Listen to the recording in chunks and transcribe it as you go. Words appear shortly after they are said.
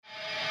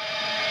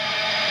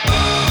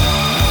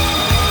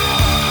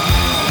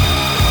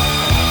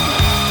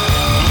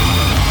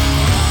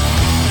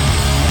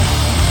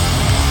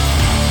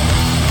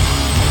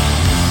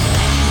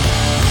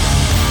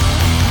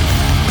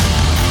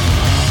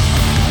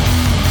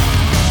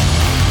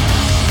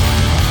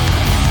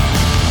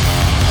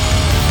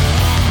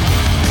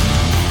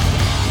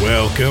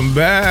Welcome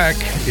back.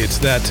 It's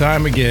that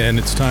time again.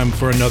 It's time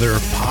for another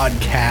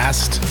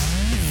podcast,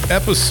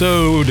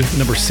 episode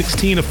number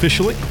 16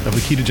 officially of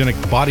the Ketogenic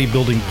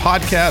Bodybuilding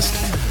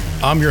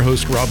Podcast. I'm your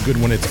host, Rob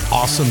Goodwin. It's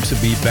awesome to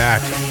be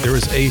back. There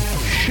is a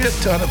shit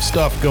ton of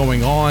stuff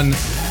going on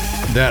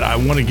that I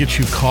want to get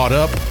you caught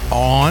up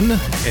on.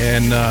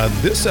 And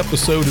this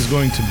episode is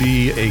going to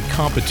be a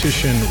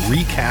competition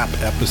recap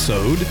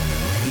episode.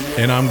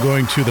 And I'm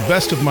going to, the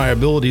best of my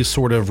ability,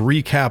 sort of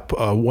recap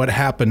what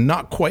happened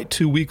not quite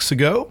 2 weeks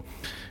ago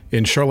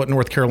in Charlotte,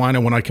 North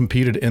Carolina, when I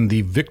competed in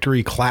the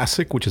Victory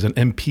Classic, which is an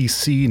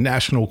NPC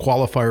national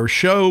qualifier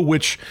show,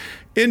 which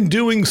in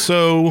doing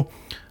so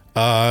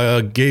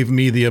gave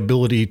me the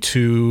ability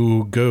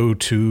to go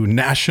to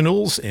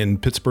nationals in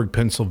Pittsburgh,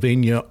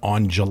 Pennsylvania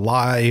on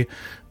July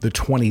the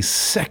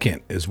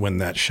 22nd is when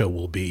that show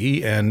will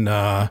be.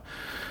 And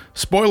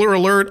spoiler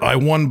alert, I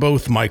won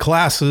both my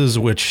classes,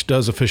 which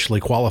does officially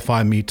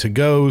qualify me to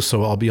go,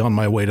 so I'll be on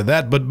my way to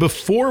that. But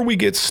before we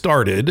get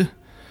started,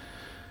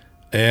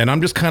 and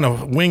I'm just kind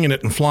of winging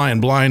it and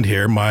flying blind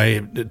here,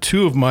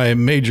 two of my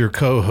major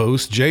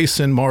co-hosts,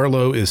 Jason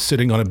Marlowe is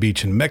sitting on a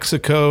beach in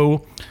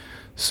Mexico,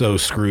 so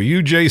screw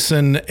you,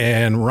 Jason,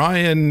 and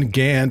Ryan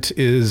Gant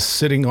is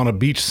sitting on a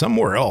beach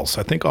somewhere else,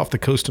 I think off the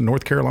coast of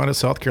North Carolina,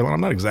 South Carolina,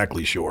 I'm not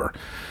exactly sure.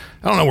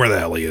 I don't know where the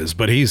hell he is,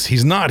 but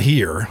he's not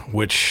here,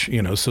 which,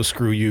 so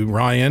screw you,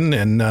 Ryan.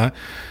 And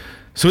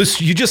so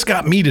you just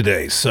got me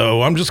today,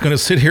 so I'm just going to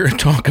sit here and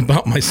talk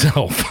about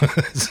myself.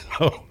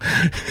 So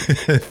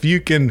if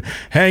you can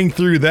hang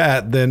through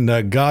that,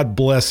 then God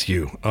bless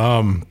you.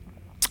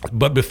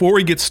 But before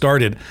we get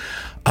started,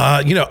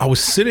 I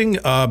was sitting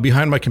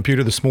behind my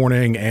computer this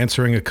morning,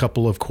 answering a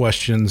couple of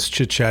questions,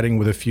 chit-chatting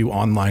with a few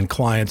online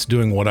clients,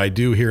 doing what I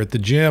do here at the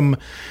gym.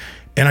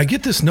 And I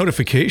get this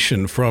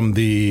notification from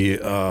the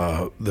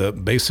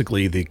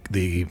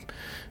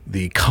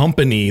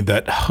company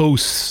that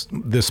hosts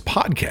this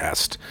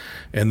podcast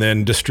and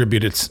then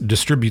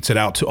distributes it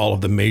out to all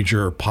of the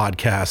major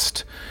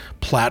podcast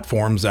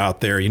platforms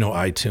out there,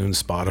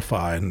 iTunes,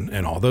 Spotify,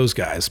 and all those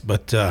guys.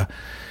 But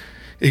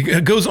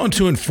it goes on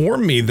to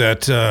inform me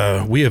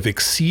that we have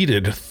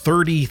exceeded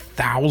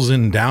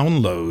 30,000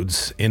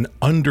 downloads in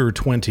under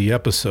 20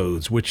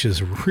 episodes, which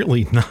is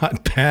really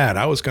not bad.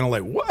 I was kind of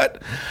like,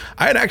 what?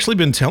 I had actually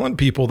been telling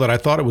people that I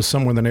thought it was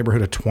somewhere in the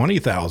neighborhood of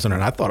 20,000,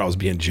 and I thought I was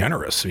being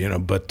generous,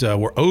 but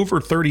we're over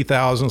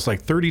 30,000. It's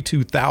like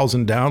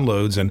 32,000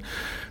 downloads. And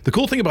the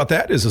cool thing about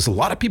that is a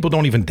lot of people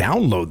don't even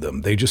download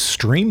them. They just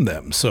stream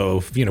them. So,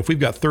 if we've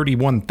got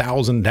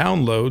 31,000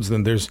 downloads,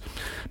 then there's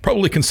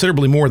probably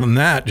considerably more than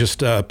that,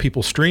 just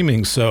people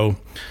streaming. So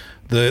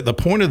the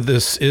point of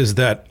this is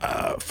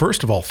that,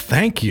 first of all,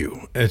 thank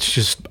you. It's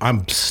just,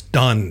 I'm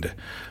stunned,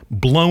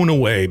 blown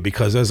away,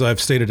 because as I've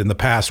stated in the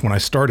past, when I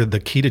started the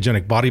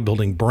Ketogenic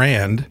Bodybuilding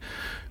brand,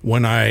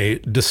 when I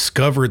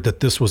discovered that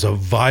this was a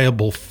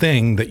viable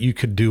thing, that you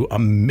could do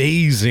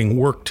amazing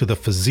work to the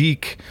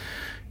physique,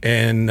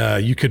 and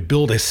you could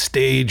build a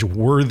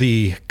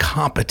stage-worthy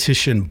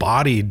competition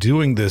body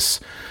doing this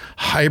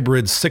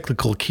hybrid,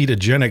 cyclical,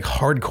 ketogenic,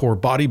 hardcore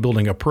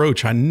bodybuilding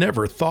approach, I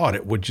never thought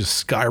it would just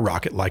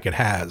skyrocket like it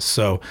has.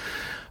 So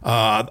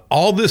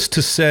all this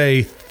to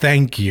say,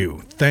 thank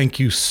you. Thank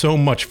you so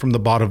much from the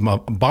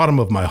bottom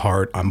of my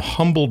heart. I'm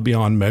humbled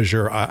beyond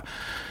measure.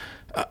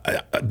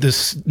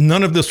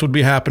 None of this would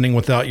be happening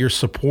without your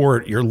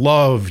support, your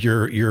love,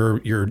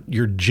 your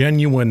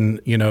genuine,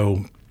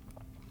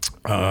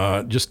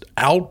 just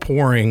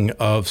outpouring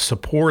of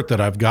support that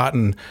I've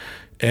gotten.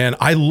 And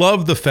I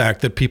love the fact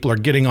that people are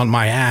getting on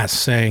my ass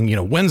saying,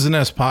 when's the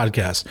next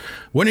podcast?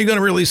 When are you going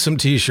to release some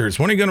t-shirts?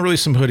 When are you going to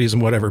release some hoodies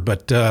and whatever?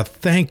 But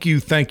thank you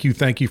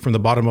from the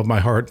bottom of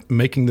my heart,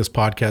 making this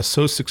podcast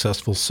so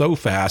successful, so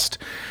fast.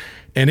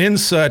 And in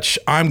such,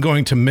 I'm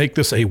going to make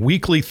this a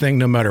weekly thing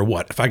no matter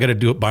what. If I got to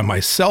do it by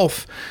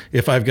myself,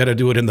 if I've got to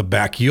do it in the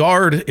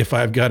backyard, if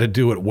I've got to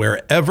do it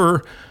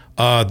wherever,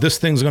 this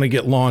thing's going to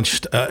get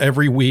launched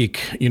every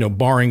week,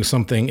 barring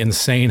something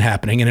insane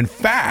happening. And in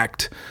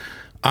fact,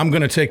 I'm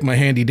going to take my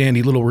handy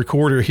dandy little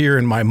recorder here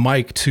and my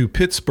mic to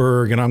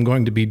Pittsburgh, and I'm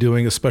going to be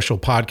doing a special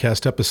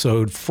podcast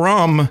episode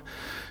from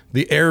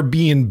the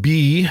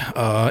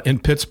Airbnb in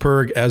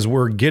Pittsburgh as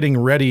we're getting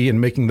ready and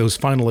making those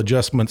final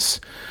adjustments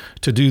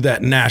to do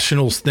that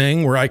nationals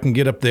thing where I can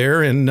get up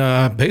there and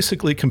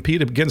basically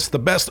compete against the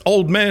best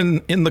old men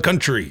in the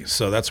country.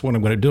 So that's what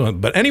I'm going to do.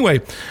 But anyway,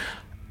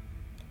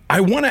 I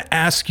want to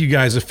ask you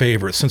guys a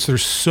favor. Since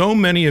there's so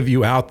many of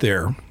you out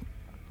there,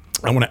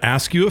 I want to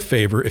ask you a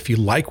favor. If you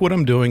like what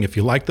I'm doing, if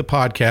you like the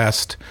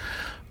podcast,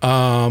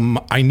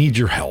 I need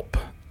your help.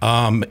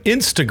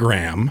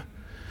 Instagram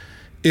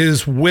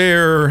is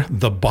where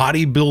the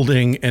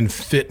bodybuilding and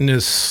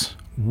fitness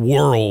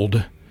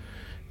world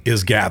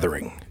is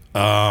gathering.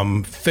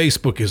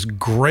 Facebook is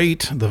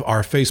great.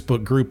 Our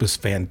Facebook group is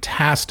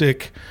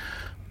fantastic.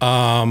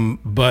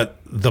 But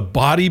the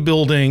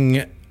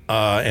bodybuilding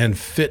and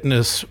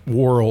fitness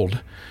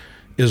world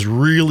is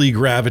really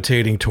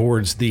gravitating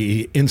towards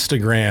the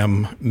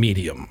Instagram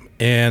medium.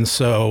 And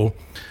so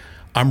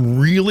I'm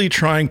really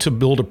trying to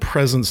build a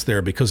presence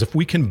there, because if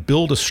we can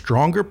build a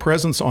stronger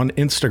presence on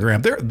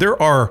Instagram,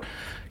 there are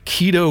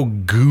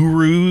keto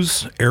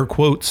gurus, air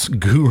quotes,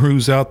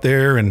 gurus out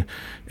there, and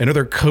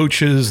other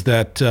coaches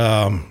that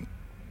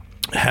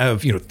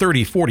have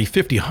 30, 40,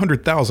 50,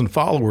 100,000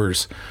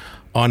 followers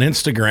on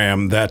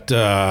Instagram that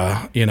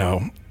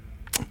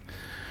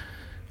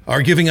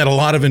are giving out a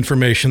lot of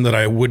information that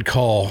I would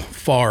call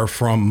far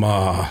from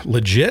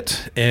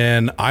legit.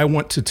 And I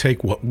want to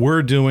take what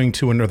we're doing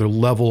to another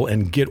level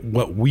and get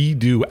what we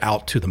do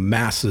out to the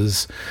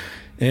masses.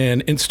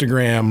 And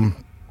Instagram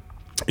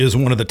is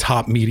one of the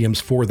top mediums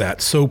for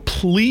that. So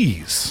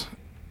please,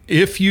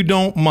 if you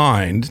don't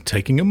mind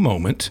taking a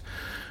moment,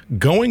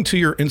 going to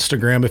your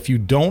Instagram if you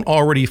don't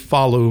already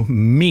follow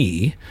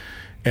me,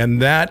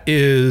 and that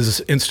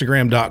is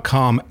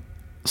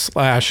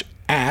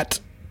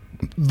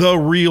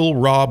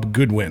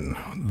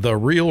Instagram.com/@TheRealRobGoodwin. The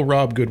Real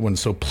Rob Goodwin.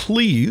 So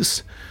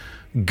please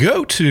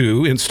go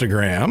to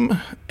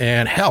Instagram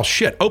and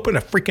open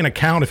a freaking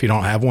account if you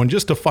don't have one,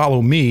 just to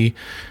follow me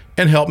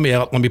and help me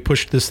out. Let me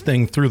push this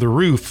thing through the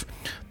roof.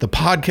 The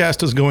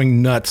podcast is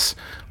going nuts.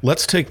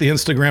 Let's take the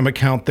Instagram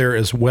account there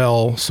as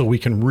well, so we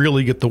can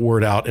really get the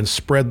word out and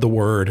spread the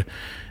word.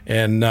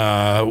 And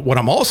what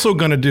I'm also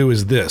going to do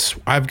is this.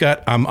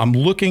 I'm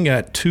looking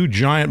at 2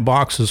 giant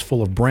boxes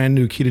full of brand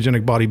new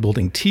Ketogenic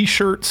Bodybuilding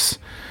t-shirts.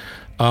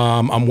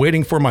 I'm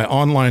waiting for my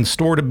online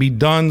store to be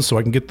done so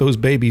I can get those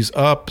babies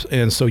up,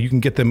 and so you can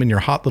get them in your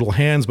hot little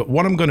hands. But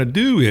what I'm going to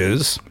do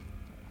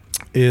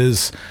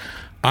is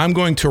I'm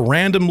going to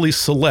randomly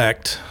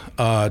select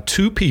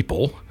 2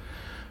 people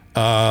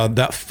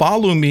that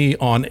follow me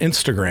on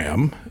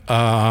Instagram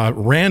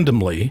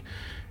randomly,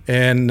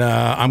 and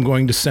I'm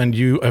going to send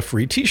you a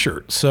free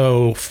t-shirt.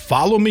 So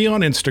follow me on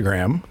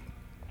Instagram,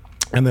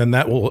 and then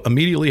that will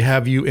immediately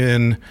have you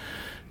in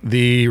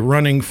the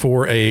running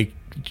for a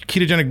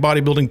Ketogenic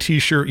Bodybuilding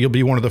t-shirt. You'll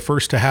be one of the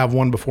first to have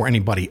one before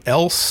anybody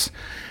else.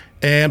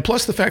 And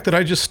plus the fact that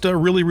I just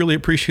really, really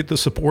appreciate the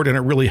support, and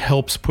it really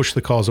helps push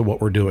the cause of what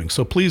we're doing.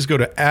 So please go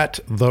to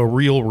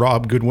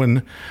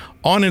 @TheRealRobGoodwin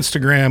on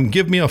Instagram.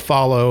 Give me a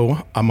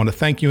follow. I'm going to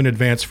thank you in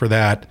advance for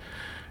that.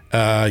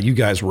 You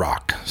guys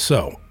rock.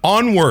 So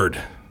onward.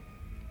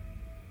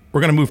 We're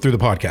going to move through the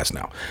podcast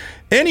now.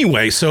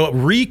 Anyway, so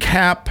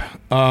recap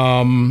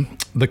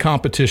the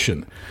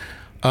competition.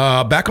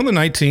 Back on the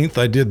 19th,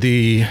 I did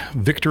the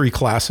Victory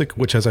Classic,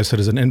 which, as I said,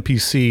 is an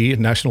NPC,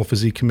 National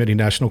Physique Committee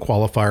National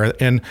Qualifier.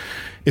 And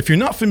if you're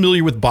not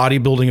familiar with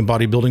bodybuilding and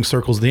bodybuilding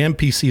circles, the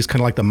NPC is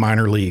kind of like the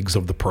minor leagues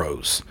of the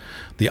pros.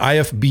 The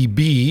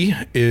IFBB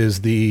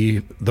is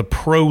the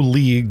pro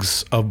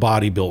leagues of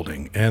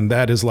bodybuilding, and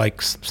that is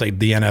like, say,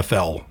 the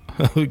NFL,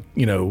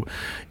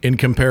 in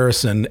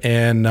comparison.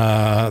 And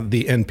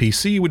the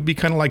NPC would be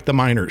kind of like the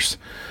minors.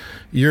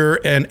 You're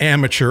an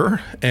amateur,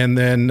 and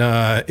then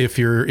if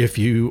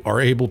you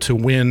are able to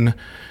win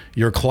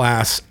your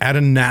class at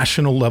a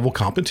national level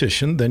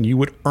competition, then you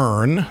would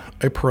earn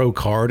a pro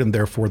card and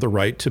therefore the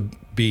right to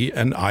be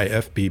an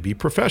IFBB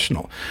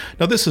professional.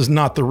 Now, this is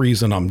not the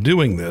reason I'm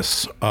doing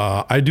this.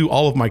 I do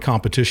all of my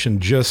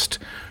competition just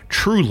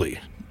truly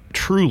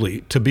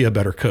to be a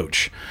better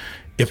coach.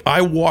 If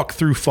I walk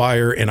through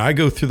fire and I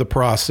go through the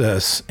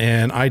process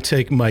and I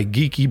take my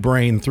geeky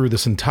brain through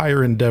this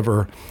entire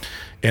endeavor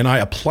and I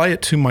apply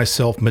it to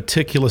myself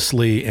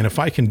meticulously, and if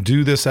I can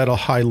do this at a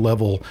high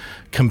level,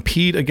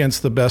 compete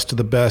against the best of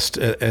the best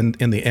and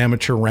in the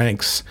amateur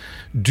ranks,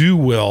 do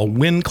well,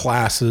 win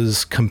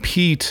classes,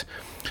 compete,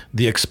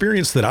 the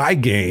experience that I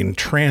gain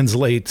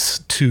translates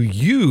to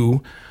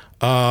you,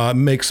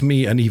 makes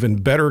me an even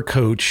better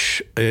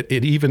coach.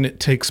 It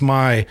takes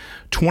my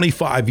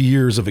 25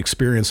 years of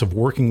experience of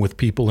working with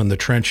people in the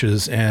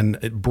trenches, and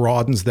it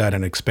broadens that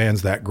and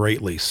expands that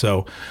greatly.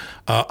 So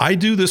I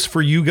do this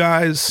for you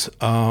guys.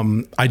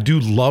 I do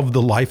love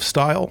the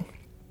lifestyle.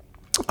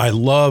 I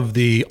love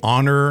the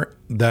honor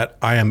that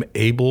I am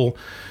able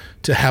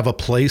to have a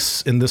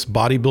place in this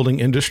bodybuilding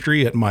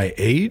industry at my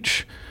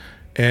age,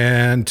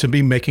 and to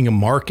be making a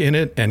mark in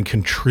it and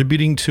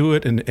contributing to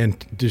it,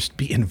 and just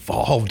be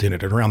involved in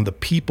it around the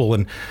people,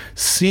 and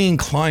seeing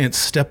clients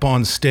step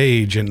on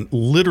stage and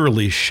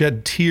literally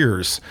shed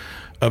tears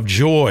of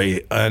joy,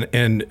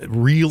 and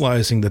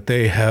realizing that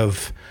they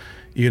have,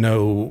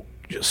 just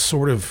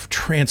sort of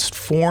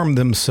transformed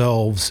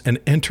themselves and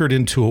entered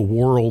into a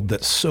world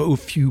that so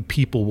few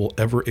people will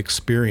ever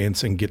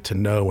experience and get to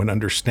know and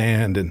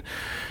understand. And,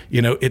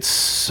 it's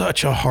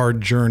such a hard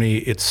journey.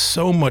 It's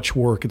so much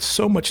work. It's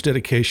so much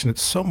dedication.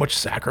 It's so much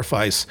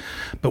sacrifice.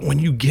 But when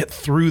you get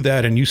through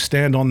that and you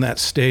stand on that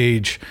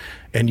stage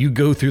and you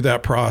go through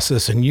that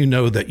process, and you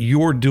know that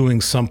you're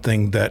doing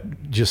something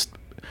that just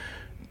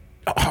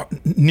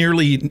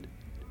nearly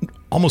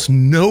almost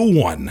no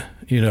one,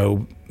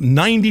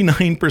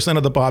 99%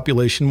 of the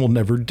population will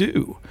never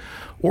do,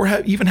 or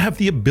even have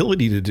the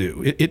ability to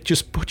do. It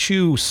just puts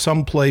you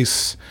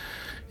someplace.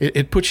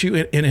 It puts you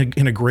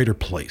in a greater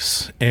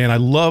place. And I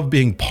love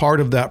being part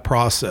of that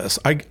process.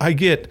 I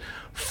get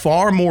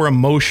far more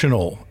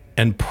emotional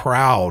and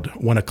proud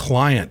when a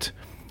client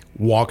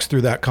walks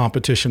through that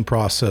competition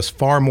process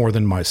far more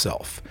than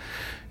myself.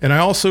 And I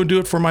also do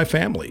it for my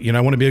family. I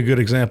want to be a good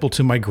example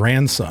to my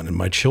grandson and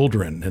my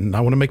children. And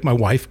I want to make my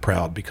wife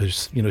proud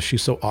because,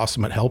 she's so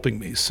awesome at helping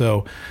me.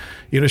 So,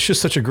 it's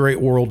just such a great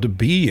world to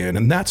be in.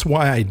 And that's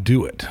why I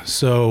do it.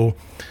 So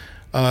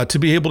to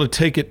be able to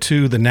take it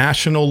to the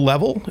national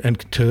level and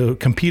to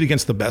compete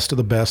against the best of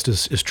the best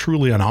is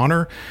truly an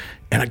honor.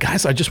 And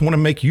guys, I just want to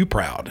make you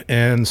proud.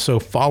 And so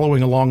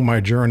following along my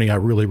journey, I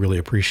really, really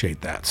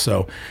appreciate that.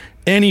 So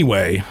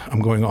anyway,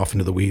 I'm going off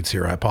into the weeds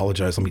here. I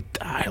apologize. Let me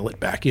dial it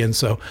back in.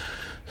 So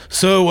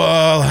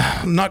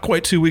not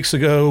quite 2 weeks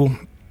ago,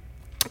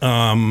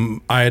 I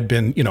had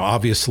been,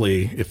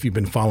 obviously, if you've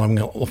been following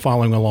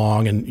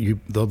along, and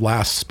the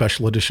last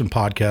special edition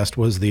podcast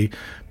was the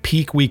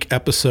peak week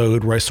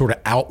episode where I sort of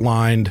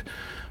outlined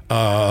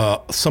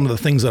some of the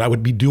things that I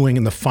would be doing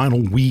in the final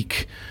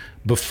week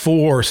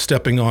before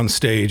stepping on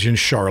stage in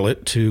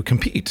Charlotte to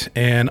compete.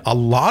 And a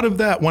lot of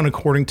that went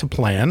according to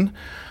plan.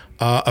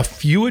 A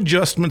few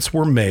adjustments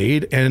were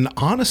made, and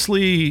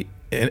honestly,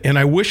 and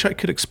I wish I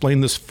could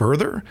explain this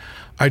further,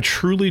 I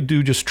truly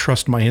do just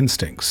trust my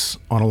instincts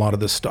on a lot of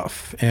this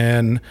stuff.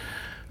 And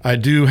I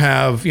do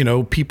have,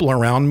 people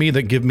around me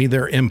that give me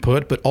their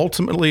input, but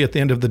ultimately at the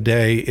end of the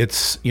day,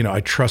 it's,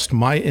 I trust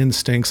my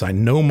instincts. I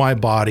know my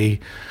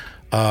body.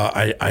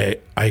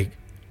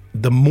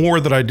 The more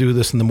that I do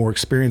this and the more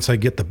experience I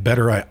get, the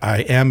better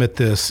I am at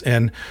this.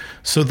 And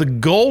so the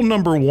goal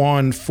number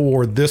one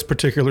for this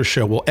particular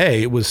show, well,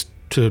 it was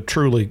to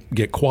truly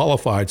get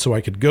qualified so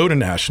I could go to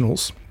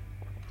nationals.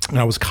 And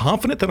I was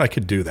confident that I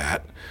could do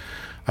that.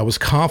 I was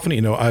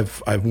confident,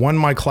 I've won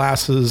my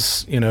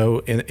classes,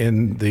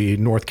 in the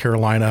North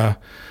Carolina,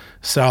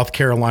 South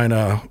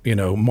Carolina,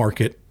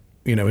 market,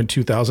 in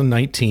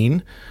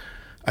 2019.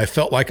 I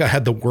felt like I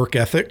had the work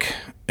ethic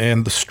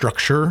and the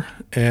structure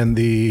and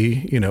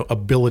the,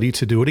 ability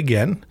to do it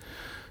again.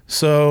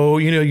 So,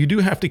 you do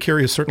have to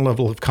carry a certain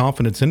level of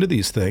confidence into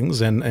these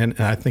things. And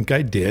I think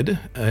I did.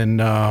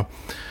 And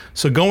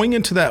so going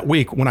into that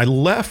week, when I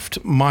left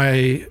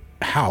my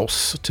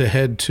house to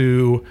head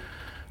to,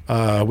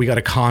 we got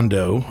a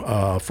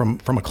condo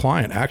from a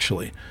client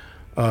actually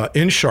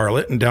in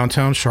Charlotte, in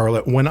downtown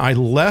Charlotte. When I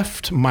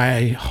left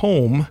my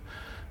home,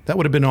 that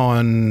would have been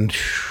on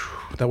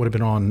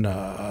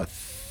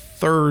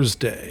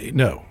Thursday.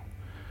 No.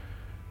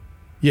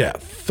 Yeah,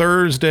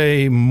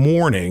 Thursday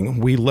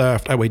morning we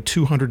left. I weighed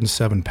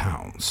 207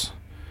 pounds.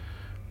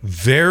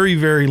 Very,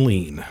 very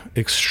lean,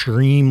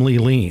 extremely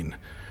lean.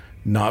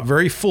 Not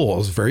very full. I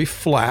was very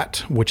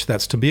flat, which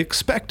that's to be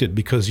expected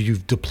because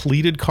you've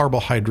depleted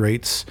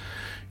carbohydrates,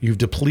 you've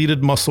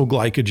depleted muscle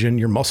glycogen,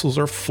 your muscles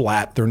are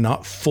flat, they're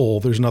not full,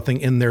 there's nothing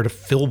in there to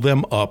fill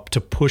them up,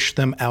 to push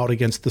them out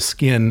against the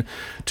skin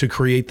to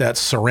create that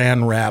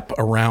saran wrap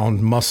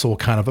around muscle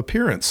kind of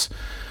appearance.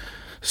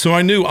 So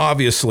I knew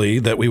obviously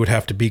that we would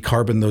have to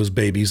carbon those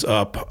babies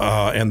up,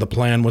 and the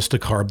plan was to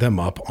carb them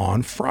up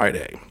on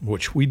Friday,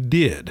 which we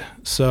did.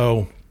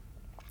 So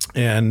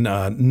and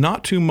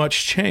not too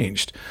much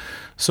changed.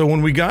 So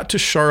when we got to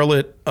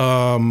Charlotte,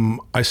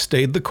 I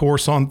stayed the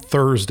course on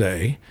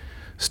Thursday,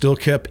 still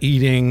kept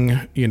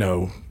eating,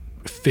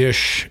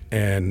 fish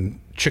and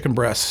chicken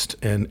breast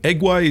and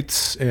egg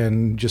whites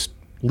and just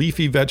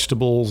leafy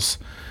vegetables,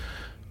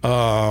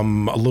 a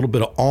little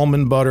bit of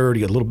almond butter to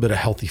get a little bit of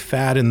healthy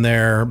fat in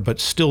there, but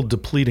still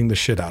depleting the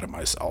shit out of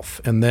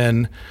myself. And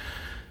then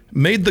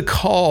made the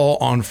call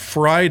on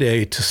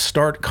Friday to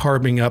start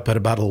carbing up at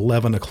about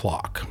 11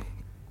 o'clock.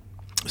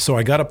 So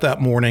I got up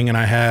that morning and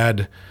I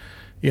had,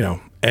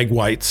 egg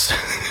whites.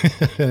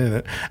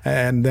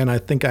 And then I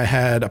think I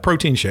had a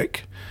protein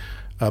shake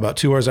about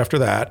 2 hours after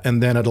that.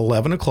 And then at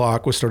 11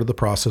 o'clock, we started the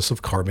process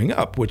of carbing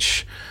up,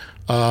 which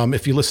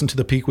if you listen to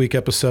the peak week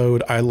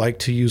episode, I like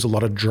to use a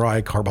lot of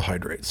dry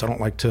carbohydrates. I don't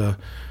like to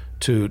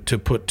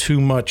put too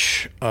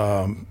much,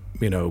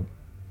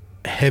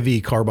 heavy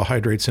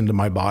carbohydrates into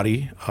my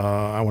body.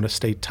 I want to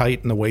stay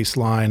tight in the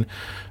waistline.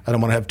 I don't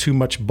want to have too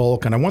much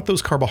bulk. And I want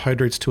those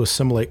carbohydrates to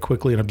assimilate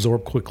quickly and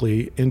absorb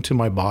quickly into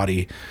my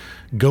body,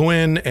 go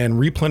in and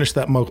replenish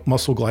that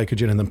muscle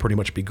glycogen and then pretty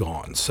much be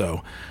gone.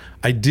 So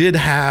I did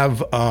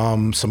have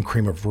some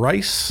cream of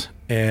rice.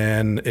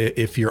 And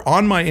if you're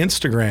on my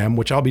Instagram,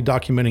 which I'll be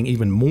documenting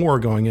even more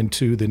going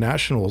into the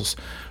Nationals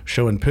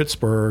show in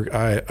Pittsburgh,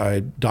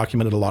 I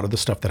documented a lot of the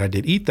stuff that I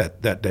did eat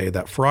that day,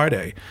 that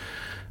Friday.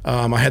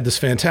 I had this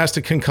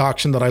fantastic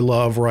concoction that I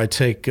love where I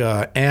take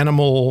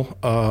Animal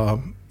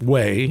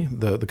Whey,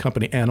 the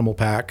company Animal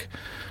Pack.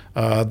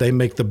 They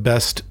make the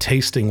best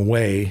tasting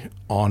whey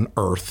on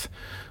earth.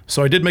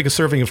 So I did make a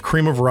serving of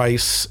cream of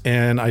rice,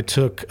 and I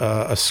took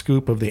a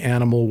scoop of the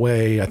Animal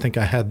Whey. I think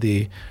I had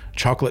the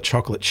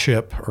chocolate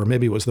chip, or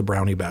maybe it was the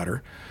brownie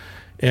batter.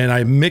 And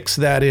I mixed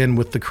that in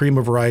with the cream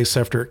of rice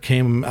after it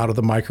came out of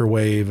the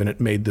microwave, and it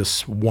made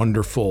this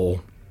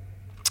wonderful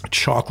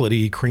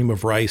chocolatey cream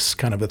of rice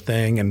kind of a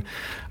thing. And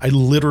I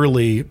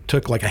literally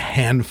took like a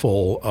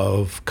handful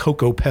of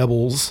cocoa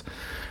pebbles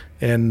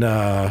and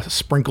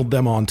sprinkled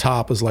them on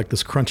top as like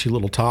this crunchy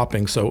little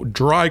topping. So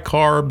dry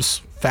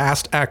carbs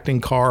fast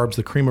acting carbs.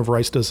 The cream of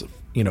rice does,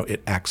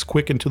 it acts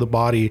quick into the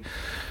body.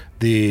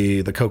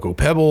 The cocoa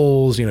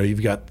pebbles,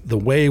 you've got the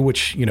whey,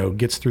 which,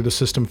 gets through the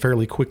system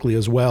fairly quickly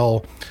as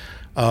well.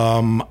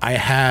 I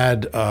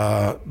had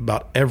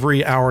about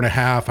every hour and a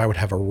half, I would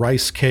have a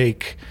rice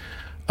cake.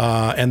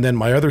 And then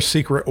my other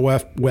secret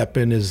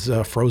weapon is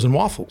frozen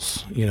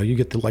waffles. You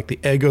get the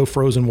Eggo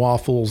frozen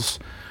waffles,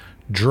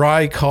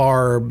 dry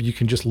carb. You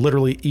can just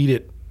literally eat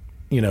it,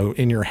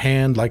 in your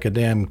hand like a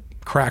damn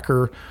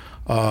cracker.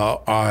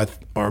 Or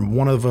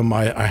one of them,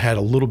 I had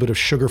a little bit of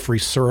sugar-free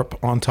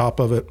syrup on top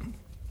of it.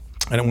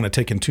 I don't want to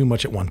take in too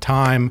much at one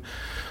time.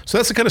 So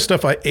that's the kind of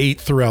stuff I ate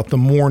throughout the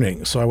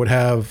morning. So I would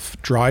have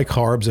dry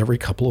carbs every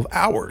couple of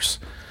hours.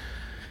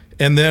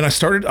 And then I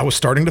was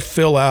starting to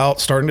fill out,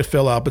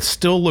 but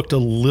still looked a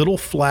little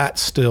flat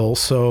still.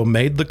 So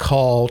made the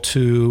call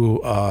to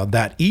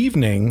that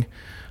evening.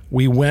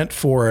 We went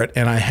for it,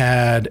 and I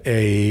had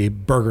a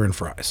burger and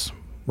fries,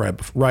 right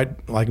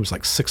like it was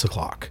like 6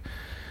 o'clock.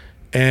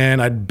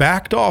 And I'd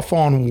backed off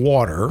on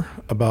water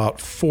about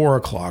 4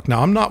 o'clock.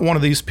 Now, I'm not one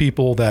of these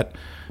people that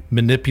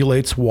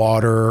manipulates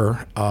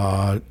water,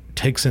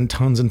 takes in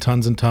tons and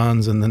tons and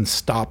tons, and then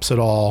stops it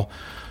all.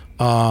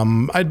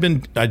 I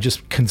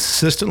just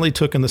consistently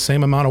took in the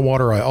same amount of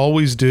water I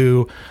always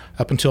do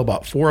up until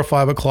about 4 or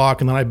 5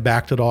 o'clock, and then I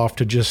backed it off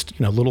to just,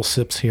 little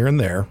sips here and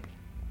there,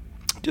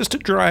 just to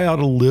dry out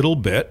a little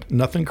bit,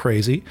 nothing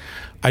crazy.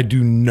 I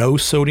do no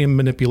sodium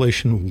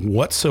manipulation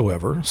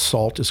whatsoever.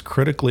 Salt is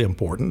critically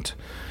important.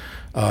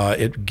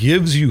 It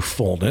gives you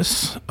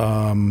fullness,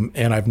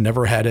 and I've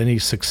never had any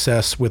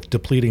success with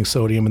depleting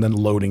sodium and then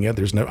loading it.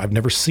 I've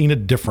never seen a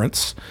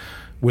difference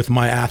with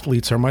my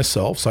athletes or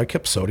myself, so I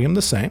kept sodium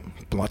the same,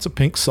 lots of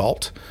pink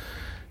salt.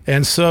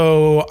 And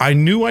so I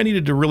knew I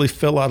needed to really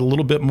fill out a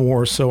little bit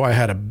more, so I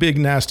had a big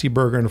nasty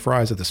burger and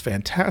fries at this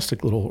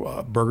fantastic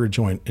little burger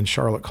joint in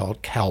Charlotte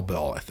called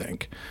Cowbell, I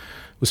think.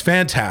 It was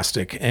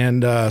fantastic,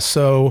 and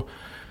so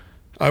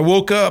I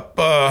woke up,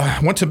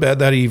 went to bed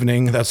that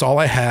evening. That's all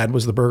I had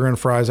was the burger and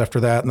fries after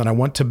that. And then I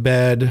went to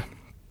bed,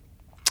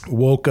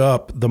 woke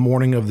up the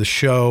morning of the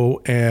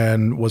show,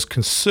 and was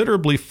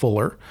considerably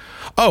fuller.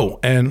 Oh,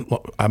 and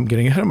I'm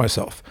getting ahead of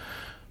myself.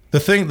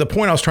 The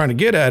point I was trying to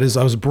get at is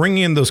I was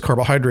bringing in those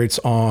carbohydrates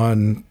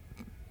on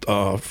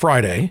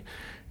Friday,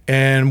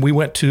 and we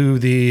went to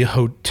the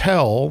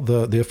hotel,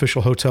 the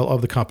official hotel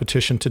of the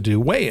competition, to do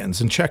weigh-ins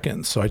and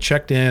check-ins. So I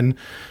checked in,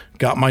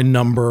 got my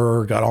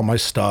number, got all my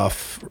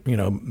stuff,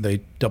 they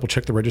double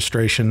checked the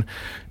registration.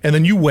 And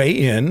then you weigh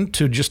in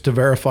to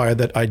verify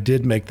that I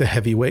did make the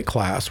heavyweight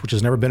class, which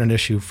has never been an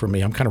issue for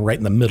me. I'm kind of right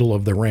in the middle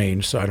of the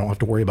range, so I don't have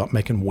to worry about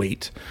making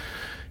weight.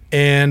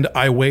 And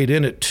I weighed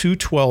in at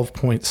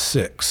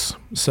 212.6.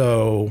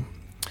 So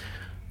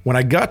when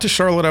I got to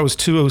Charlotte, I was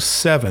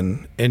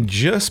 207. And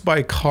just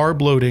by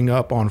carb loading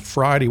up on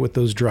Friday with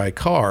those dry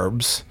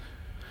carbs,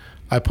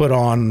 I put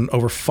on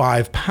over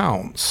 5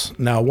 pounds.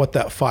 Now, what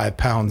that 5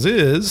 pounds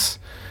is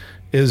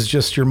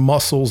just your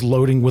muscles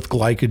loading with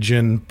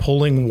glycogen,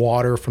 pulling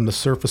water from the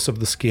surface of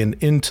the skin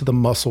into the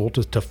muscle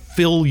to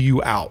fill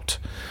you out,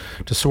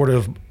 to sort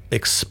of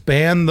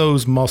expand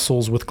those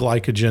muscles with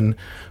glycogen,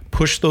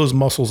 push those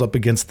muscles up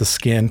against the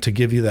skin to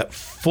give you that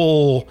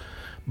full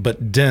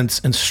but dense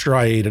and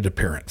striated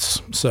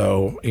appearance.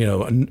 So,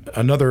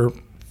 another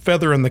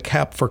feather in the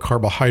cap for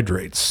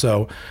carbohydrates.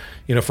 So,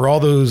 for all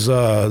those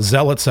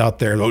zealots out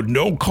there,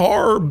 no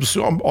carbs,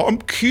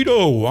 I'm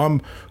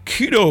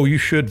keto, you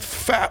should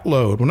fat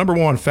load. Well, number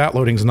one, fat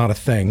loading is not a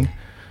thing.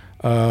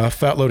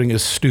 Fat loading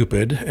is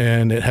stupid,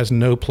 and it has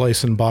no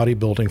place in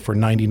bodybuilding for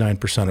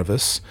 99% of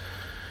us.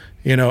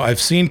 I've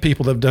seen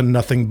people that have done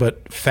nothing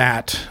but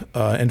fat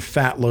and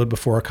fat load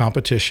before a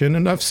competition,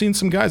 and I've seen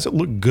some guys that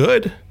look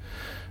good,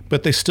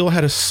 but they still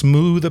had a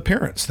smooth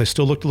appearance. They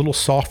still looked a little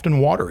soft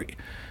and watery.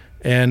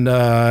 And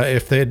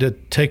if they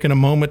had taken a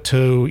moment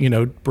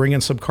to, bring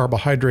in some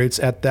carbohydrates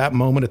at that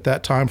moment, at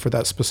that time, for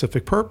that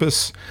specific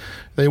purpose,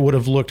 they would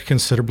have looked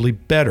considerably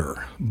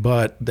better.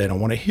 But they don't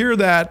want to hear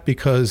that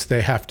because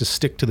they have to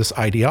stick to this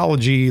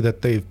ideology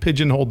that they've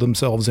pigeonholed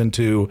themselves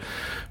into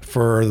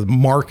for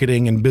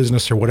marketing and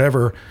business or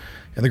whatever.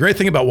 And the great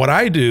thing about what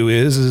I do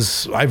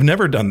is I've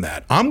never done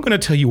that. I'm going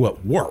to tell you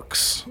what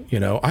works.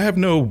 I have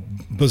no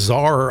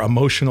bizarre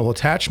emotional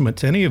attachment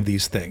to any of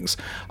these things.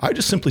 I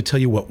just simply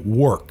tell you what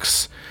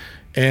works.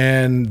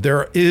 And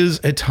there is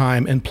a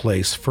time and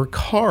place for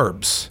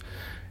carbs.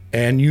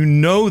 And you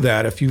know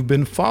that if you've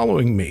been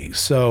following me.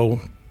 So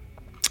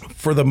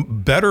for the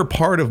better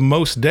part of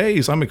most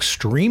days, I'm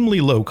extremely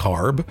low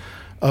carb.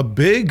 A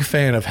big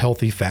fan of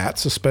healthy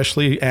fats,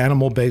 especially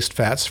animal-based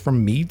fats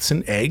from meats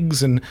and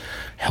eggs and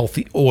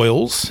healthy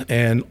oils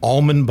and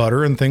almond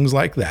butter and things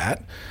like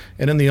that.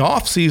 And in the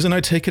off season,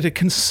 I take a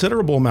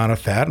considerable amount of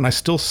fat, and I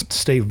still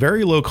stay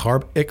very low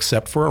carb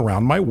except for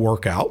around my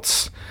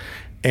workouts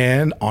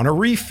and on a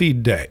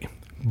refeed day.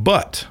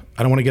 But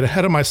I don't want to get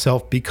ahead of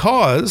myself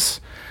because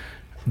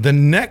the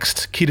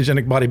next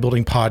Ketogenic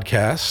Bodybuilding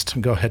podcast,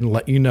 I'll go ahead and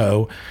let you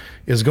know,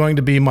 is going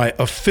to be my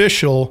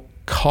official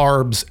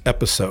carbs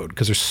episode,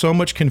 because there's so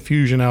much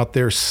confusion out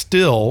there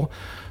still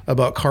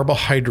about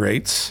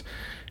carbohydrates,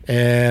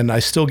 and I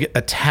still get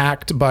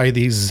attacked by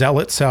these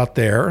zealots out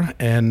there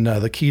and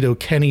the keto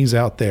Kennies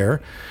out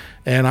there.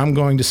 And I'm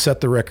going to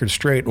set the record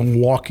straight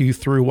and walk you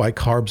through why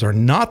carbs are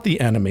not the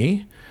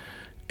enemy,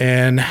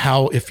 and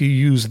how if you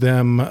use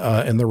them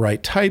in the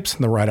right types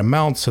and the right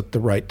amounts at the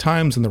right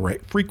times and the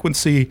right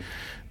frequency,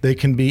 they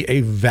can be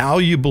a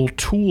valuable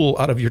tool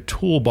out of your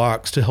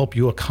toolbox to help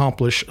you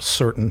accomplish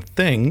certain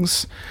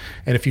things.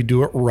 And if you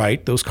do it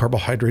right, those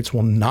carbohydrates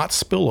will not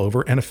spill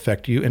over and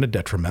affect you in a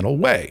detrimental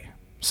way.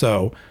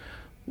 So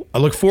I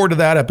look forward to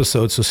that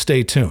episode, so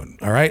stay tuned.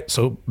 All right,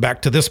 so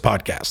back to this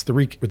podcast, the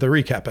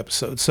recap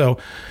episode. So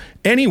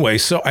anyway,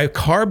 so I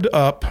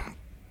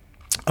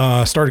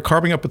started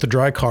carbing up with the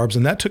dry carbs,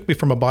 and that took me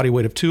from a body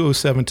weight of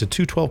 207 to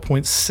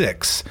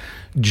 212.6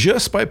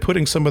 just by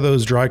putting some of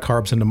those dry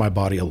carbs into my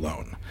body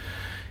alone.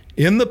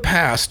 In the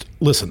past,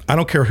 listen, I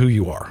don't care who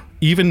you are.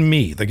 Even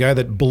me, the guy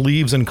that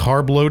believes in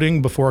carb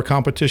loading before a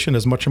competition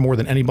as much or more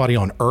than anybody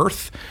on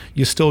earth,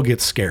 you still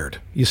get scared.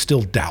 You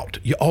still doubt.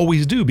 You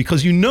always do,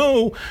 because you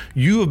know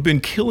you have been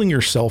killing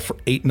yourself for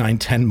 8, 9,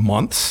 10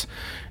 months.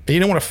 And you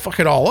don't want to fuck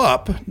it all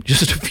up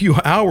just a few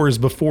hours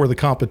before the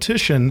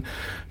competition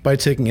by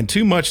taking in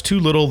too much, too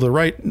little,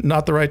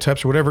 not the right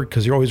types or whatever,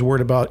 because you're always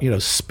worried about,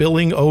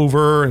 spilling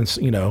over and,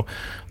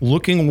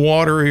 looking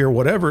watery or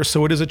whatever.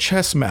 So it is a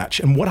chess match.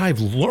 And what I've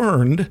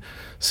learned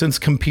since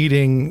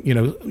competing,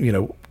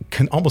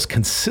 almost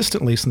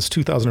consistently since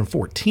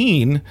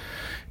 2014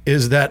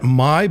 is that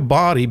my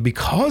body,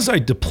 because I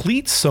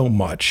deplete so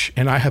much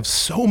and I have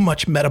so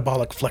much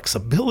metabolic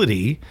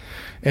flexibility,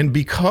 and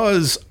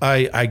because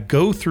I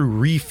go through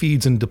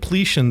refeeds and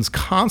depletions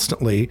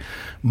constantly,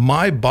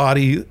 my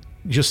body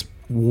just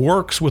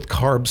works with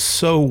carbs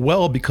so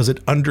well because it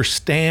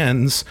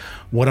understands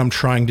what I'm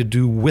trying to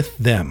do with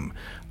them.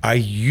 I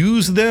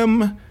use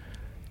them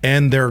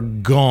and they're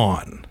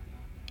gone.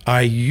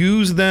 I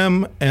use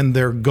them and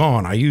they're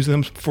gone. I use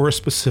them for a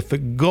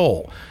specific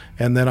goal.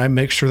 And then I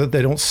make sure that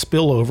they don't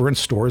spill over and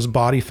store as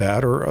body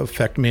fat or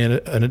affect me in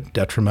a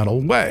detrimental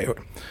way.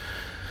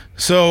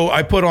 So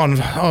I put on,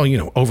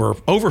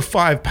 over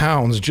 5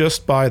 pounds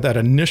just by that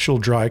initial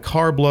dry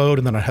carb load.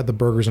 And then I had the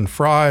burgers and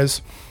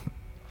fries.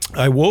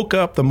 I woke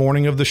up the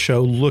morning of the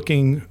show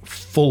looking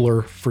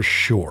fuller for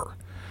sure.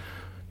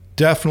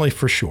 Definitely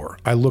for sure.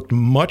 I looked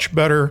much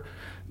better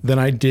than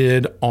I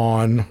did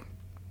on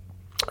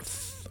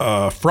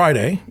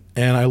Friday,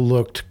 and I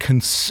looked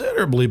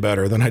considerably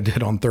better than I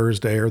did on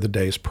Thursday or the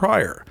days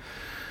prior.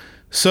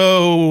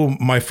 So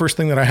my first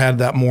thing that I had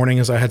that morning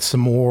is I had some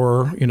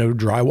more,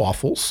 dry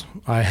waffles.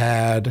 I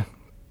had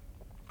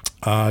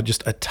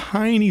just a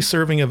tiny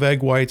serving of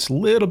egg whites,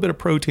 little bit of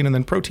protein, and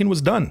then protein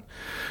was done.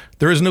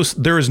 There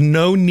is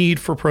no need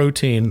for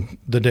protein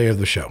the day of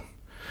the show.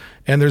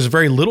 And there's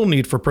very little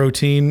need for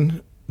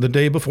protein the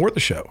day before the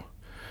show.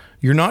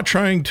 You're not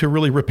trying to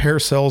really repair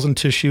cells and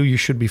tissue. You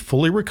should be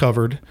fully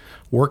recovered.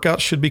 Workouts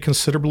should be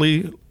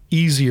considerably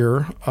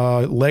easier.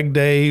 Leg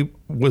day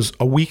was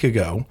a week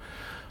ago.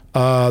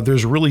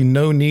 There's really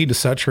no need to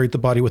saturate the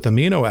body with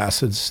amino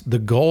acids. The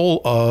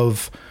goal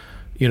of,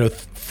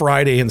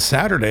 Friday and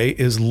Saturday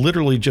is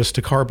literally just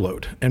to carb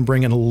load and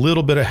bring in a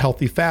little bit of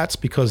healthy fats,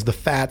 because the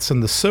fats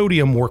and the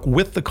sodium work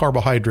with the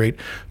carbohydrate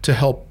to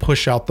help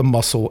push out the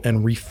muscle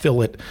and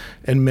refill it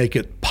and make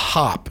it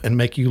pop and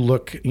make you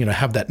look,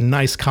 have that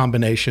nice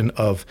combination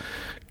of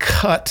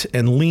cut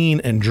and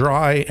lean and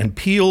dry and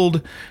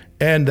peeled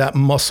and that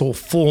muscle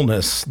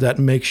fullness that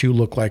makes you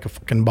look like a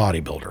fucking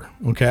bodybuilder.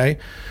 Okay.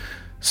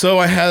 So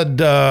I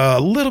had a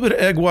little bit of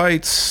egg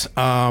whites.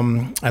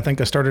 I think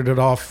I started it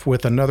off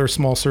with another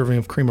small serving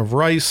of cream of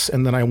rice,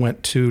 and then I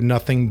went to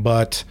nothing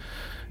but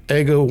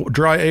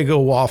dry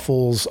Eggo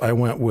waffles. I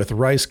went with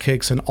rice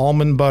cakes and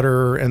almond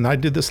butter, and I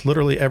did this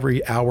literally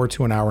every hour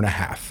to an hour and a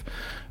half.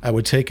 I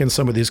would take in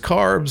some of these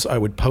carbs. I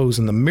would pose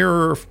in the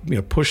mirror,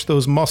 push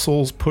those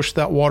muscles, push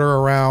that water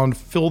around,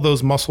 fill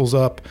those muscles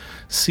up,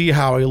 see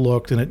how I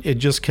looked, and it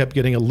just kept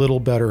getting a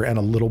little better and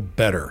a little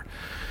better.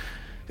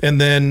 And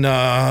then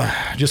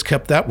just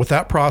kept that with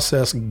that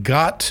process,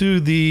 got to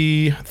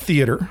the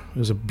theater. It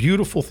was a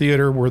beautiful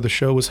theater where the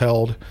show was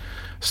held.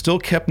 Still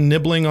kept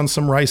nibbling on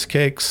some rice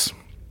cakes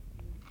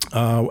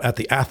at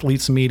the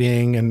athletes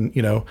meeting, and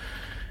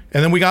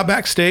then we got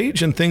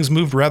backstage and things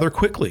moved rather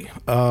quickly.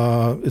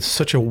 It's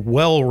such a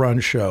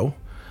well-run show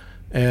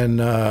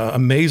and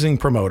amazing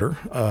promoter.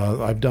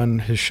 I've done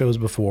his shows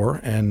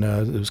before, and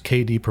it was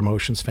KD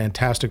Promotions,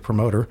 fantastic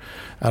promoter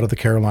out of the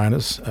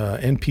Carolinas.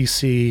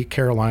 NPC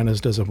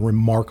Carolinas does a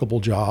remarkable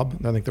job.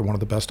 I think they're one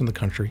of the best in the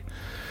country.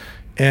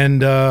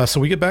 And so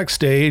we get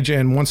backstage,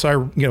 and once I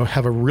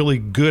have a really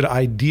good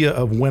idea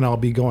of when I'll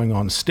be going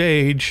on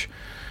stage,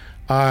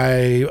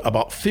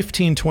 about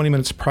 15, 20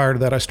 minutes prior to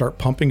that, I start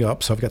pumping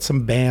up. So I've got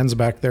some bands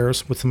back there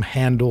with some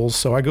handles.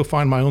 So I go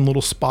find my own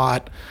little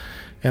spot,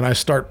 and I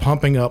start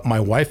pumping up. My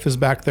wife is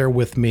back there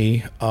with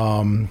me.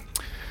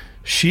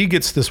 She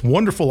gets this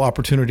wonderful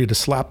opportunity to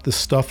slap this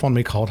stuff on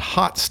me called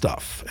Hot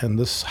Stuff. And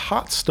this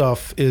Hot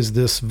Stuff is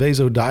this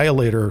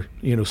vasodilator,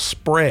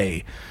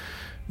 spray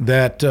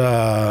that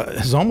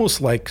is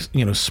almost like,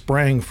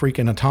 spraying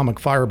freaking atomic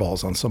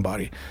fireballs on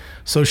somebody.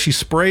 So she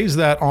sprays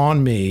that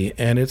on me,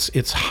 and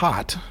it's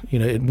hot.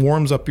 It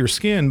warms up your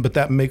skin, but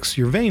that makes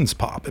your veins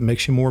pop. It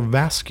makes you more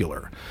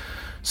vascular.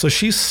 So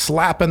she's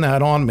slapping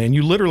that on me, and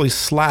you literally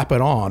slap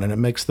it on, and it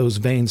makes those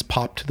veins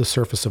pop to the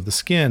surface of the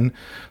skin.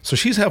 So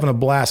she's having a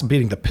blast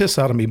beating the piss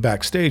out of me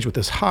backstage with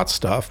this hot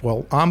stuff.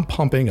 Well, I'm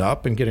pumping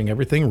up and getting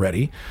everything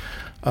ready.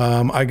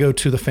 I go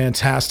to the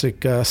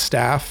fantastic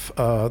staff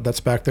that's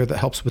back there that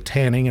helps with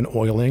tanning and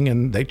oiling,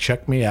 and they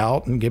check me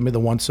out and give me the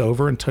once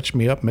over and touch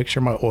me up, make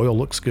sure my oil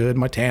looks good,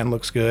 my tan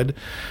looks good,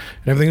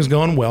 and everything's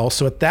going well.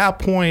 So at that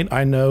point,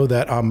 I know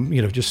that I'm,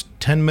 just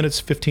 10 minutes,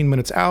 15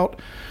 minutes out.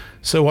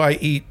 So I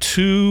eat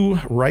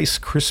 2 Rice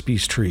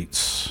Krispies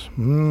treats.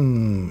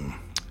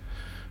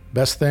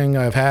 Best thing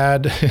I've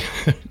had,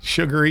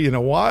 sugary in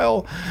a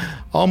while,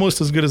 almost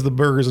as good as the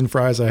burgers and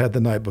fries I had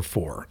the night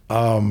before.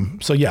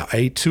 So yeah, I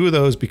ate 2 of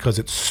those because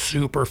it's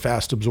super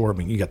fast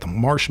absorbing. You got the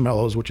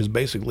marshmallows, which is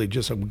basically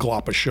just a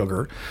glop of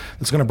sugar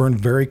that's going to burn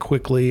very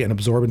quickly and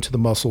absorb into the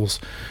muscles.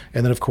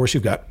 And then of course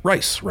you've got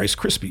Rice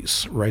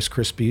Krispies. Rice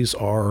Krispies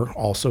are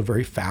also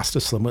very fast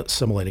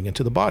assimilating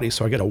into the body.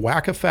 So I get a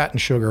whack of fat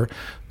and sugar,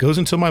 goes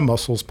into my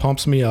muscles,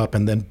 pumps me up,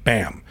 and then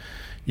bam,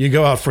 you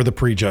go out for the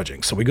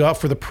pre-judging. So we go out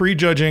for the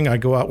pre-judging. I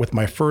go out with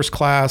my first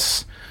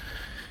class.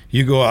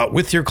 You go out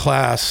with your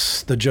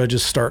class. The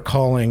judges start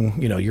calling,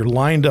 you're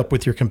lined up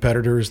with your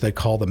competitors. They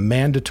call the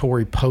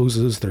mandatory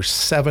poses. There's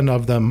 7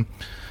 of them.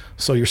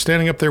 So you're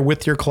standing up there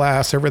with your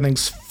class.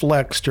 Everything's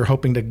flexed. You're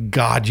hoping to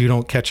God you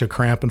don't catch a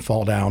cramp and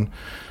fall down.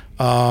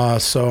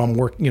 So I'm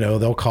working,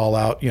 they'll call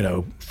out,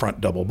 front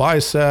double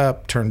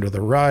bicep, turn to the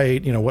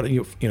right,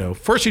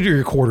 first you do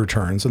your quarter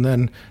turns, and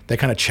then they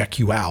kind of check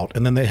you out,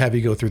 and then they have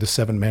you go through the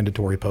 7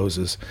 mandatory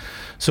poses.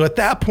 So at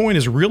that point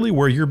is really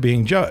where you're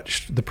being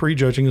judged. The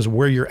pre-judging is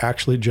where you're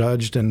actually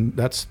judged, and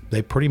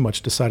they pretty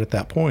much decide at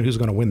that point who's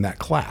going to win that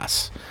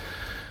class.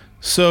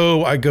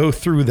 So I go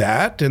through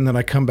that, and then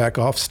I come back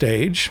off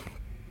stage.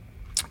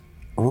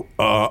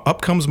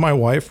 Up comes my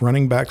wife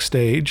running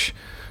backstage.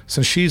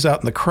 Since she's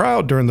out in the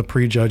crowd during the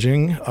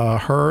pre-judging,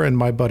 her and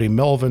my buddy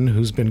Melvin,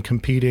 who's been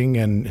competing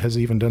and has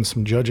even done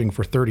some judging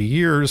for 30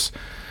 years,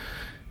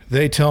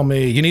 they tell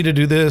me, you need to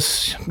do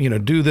this,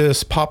 do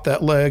this, pop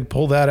that leg,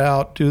 pull that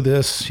out, do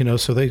this,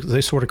 so they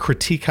sort of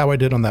critique how I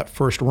did on that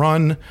first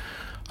run.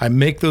 I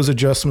make those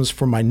adjustments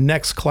for my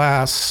next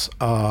class,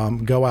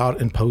 go out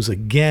and pose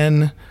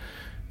again,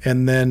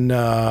 and then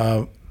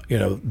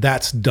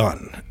that's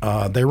done.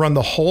 They run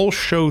the whole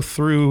show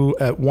through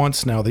at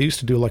once now. They used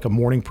to do like a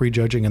morning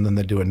pre-judging, and then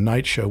they do a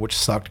night show, which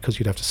sucked because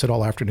you'd have to sit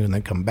all afternoon and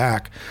then come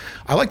back.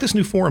 I like this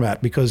new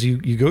format because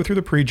you go through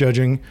the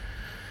pre-judging,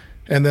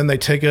 and then they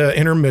take an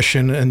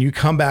intermission, and you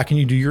come back and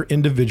you do your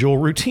individual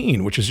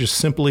routine, which is just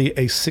simply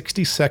a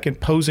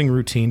 60-second posing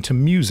routine to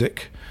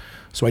music.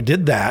 So I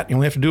did that. You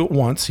only have to do it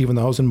once, even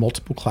though I was in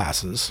multiple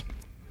classes.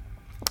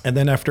 And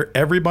then after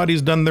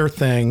everybody's done their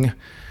thing,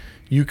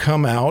 you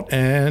come out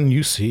and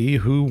you see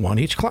who won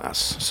each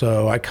class.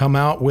 So I come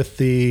out with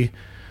the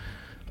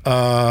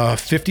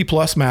 50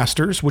 plus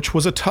masters, which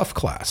was a tough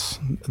class.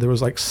 There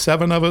was like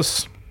 7 of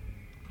us.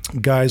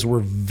 Guys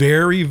were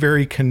very,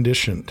 very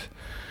conditioned.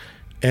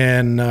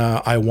 And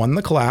I won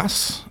the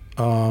class.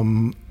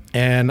 And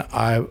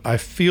I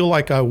feel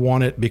like I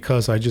won it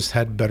because I just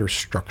had better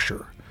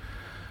structure.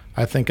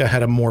 I think I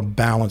had a more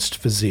balanced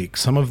physique.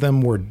 Some of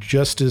them were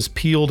just as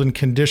peeled and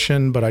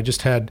conditioned, but I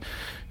just had,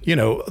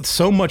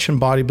 so much in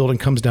bodybuilding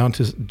comes down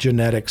to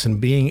genetics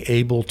and being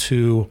able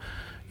to,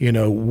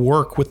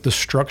 work with the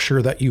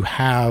structure that you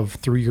have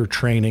through your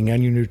training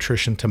and your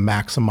nutrition to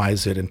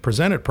maximize it and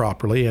present it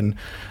properly. And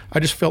I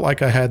just felt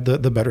like I had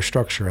the better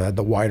structure. I had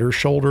the wider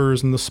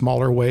shoulders and the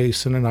smaller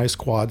waist and a nice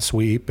quad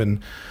sweep.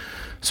 And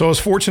so I was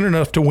fortunate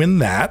enough to win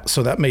that.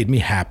 So that made me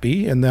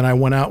happy. And then I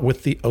went out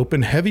with the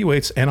open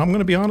heavyweights. And I'm going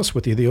to be honest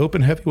with you, the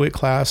open heavyweight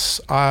class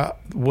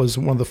was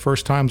one of the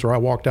first times where I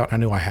walked out and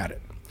I knew I had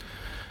it.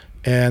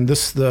 And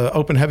the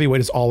open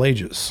heavyweight is all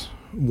ages,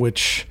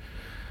 which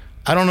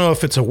I don't know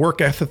if it's a work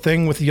ethic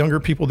thing with younger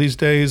people these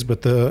days,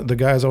 but the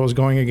guys I was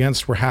going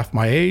against were half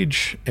my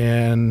age,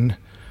 and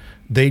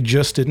they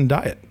just didn't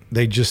diet.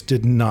 They just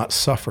did not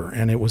suffer,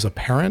 and it was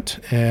apparent.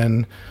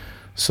 And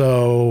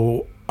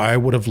so I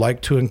would have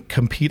liked to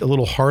compete a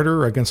little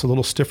harder against a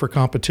little stiffer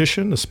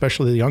competition,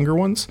 especially the younger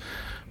ones.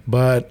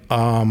 But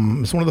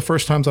it's one of the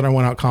first times that I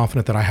went out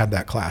confident that I had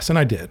that class, and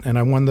I did. And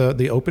I won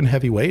the open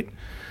heavyweight.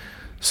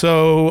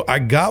 So I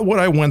got what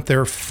I went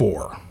there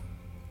for.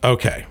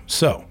 Okay,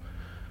 so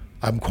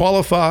I'm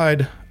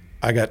qualified.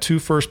 I got 2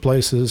 first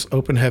places,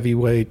 open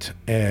heavyweight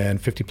and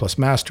 50 plus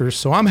masters.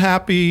 So I'm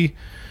happy,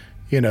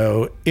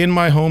 in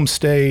my home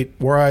state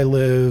where I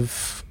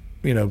live,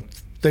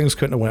 things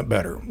couldn't have went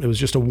better. It was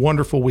just a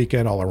wonderful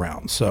weekend all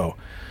around. So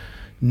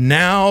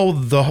now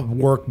the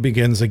work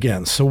begins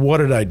again. So what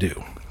did I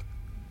do?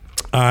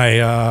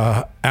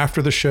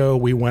 After the show,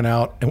 we went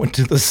out and went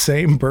to the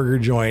same burger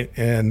joint,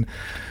 and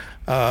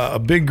a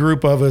big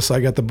group of us.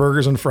 I got the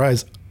burgers and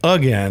fries.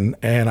 again,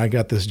 and I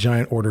got this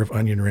giant order of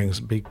onion rings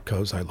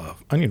because I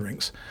love onion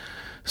rings.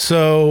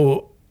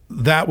 So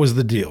that was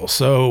the deal.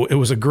 So it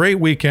was a great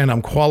weekend.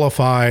 I'm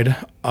qualified.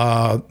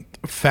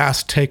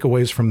 Fast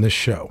takeaways from this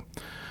show.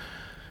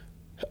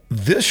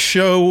 This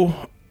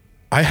show,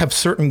 I have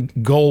certain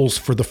goals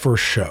for the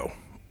first show,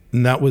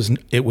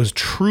 and it was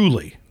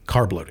truly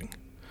carb loading.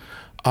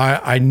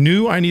 I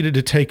knew I needed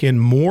to take in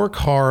more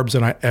carbs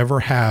than I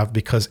ever have,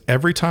 because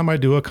every time I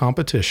do a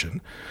competition,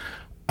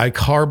 I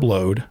carb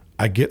load,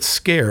 I get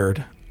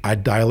scared, I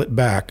dial it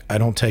back, I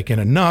don't take in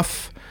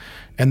enough,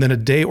 and then a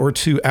day or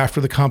two after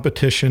the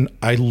competition,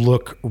 I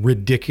look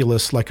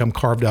ridiculous, like I'm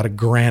carved out of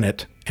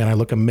granite, and I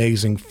look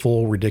amazing,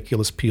 full,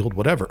 ridiculous, peeled,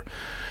 whatever.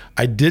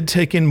 I did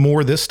take in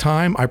more this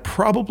time. I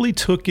probably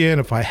took in,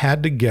 if I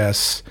had to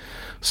guess,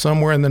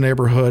 somewhere in the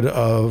neighborhood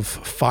of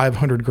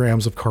 500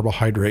 grams of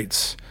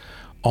carbohydrates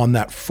on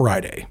that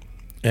Friday,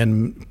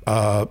 and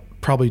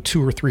probably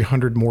 200 or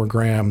 300 more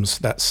grams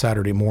that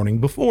Saturday morning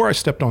before I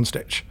stepped on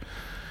stage.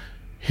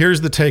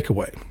 Here's the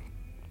takeaway.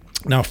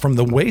 Now, from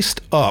the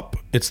waist up,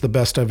 it's the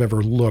best I've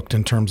ever looked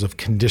in terms of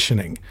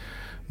conditioning.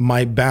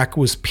 My back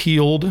was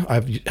peeled.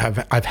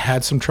 I've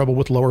had some trouble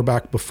with lower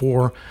back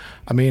before.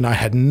 I mean, I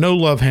had no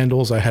love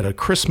handles. I had a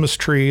Christmas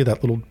tree,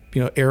 that little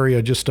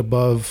area just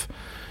above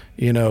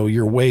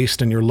your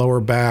waist and your lower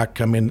back.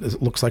 I mean,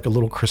 it looks like a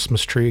little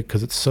Christmas tree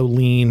because it's so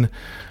lean.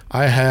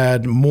 I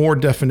had more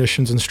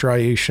definitions and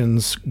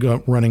striations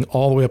running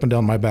all the way up and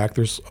down my back.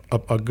 There's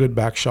a good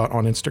back shot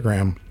on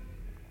Instagram,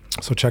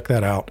 so check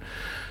that out.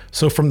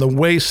 So from the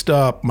waist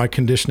up, my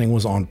conditioning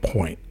was on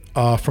point.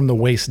 From the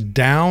waist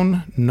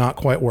down, not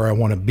quite where I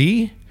want to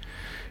be.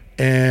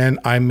 And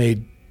I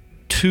made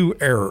 2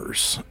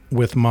 errors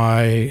with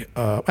my,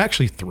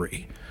 actually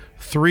 3.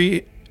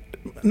 3,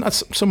 not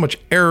so much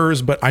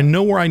errors, but I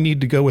know where I need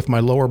to go with my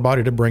lower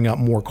body to bring out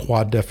more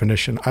quad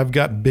definition. I've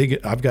got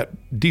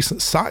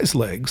decent size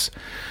legs,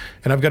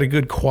 and I've got a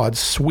good quad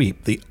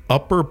sweep. The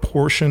upper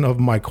portion of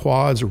my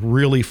quads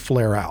really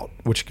flare out,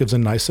 which gives a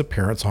nice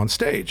appearance on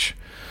stage.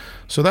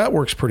 So that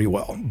works pretty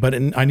well, but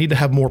I need to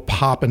have more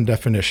pop and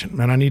definition,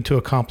 and I need to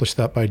accomplish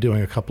that by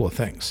doing a couple of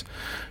things.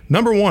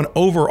 Number one,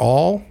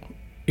 overall,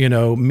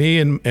 me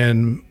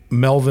and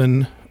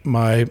Melvin,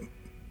 my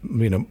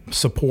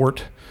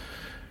support,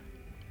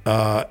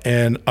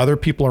 and other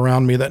people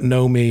around me that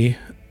know me,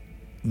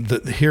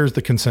 here's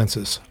the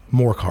consensus: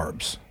 more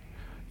carbs.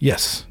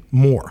 Yes,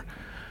 more.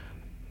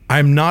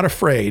 I'm not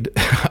afraid.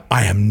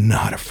 I am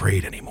not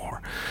afraid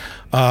anymore.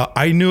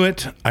 I knew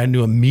it. I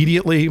knew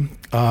immediately.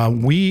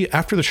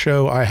 After the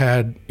show, I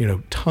had,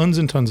 tons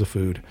and tons of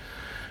food.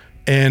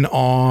 And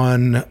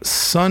on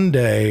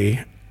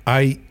Sunday,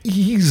 I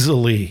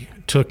easily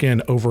took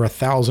in over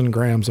 1,000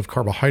 grams of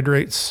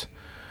carbohydrates,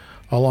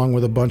 along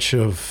with a bunch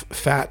of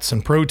fats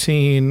and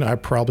protein. I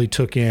probably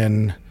took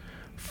in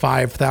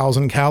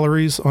 5,000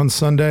 calories on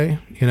Sunday,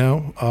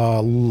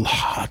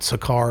 lots of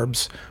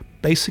carbs,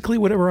 basically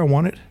whatever I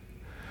wanted.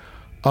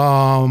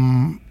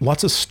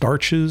 Lots of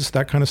starches,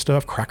 that kind of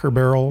stuff, Cracker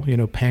Barrel,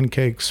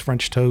 pancakes,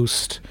 French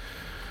toast.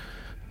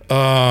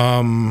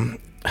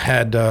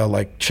 Had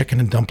like chicken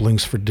and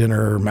dumplings for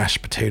dinner,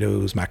 mashed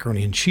potatoes,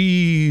 macaroni and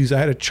cheese. I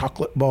had a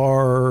chocolate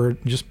bar,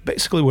 just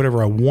basically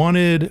whatever I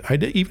wanted. I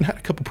even had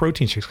a couple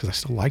protein shakes because I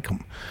still like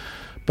them.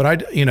 But I,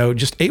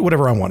 just ate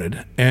whatever I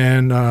wanted.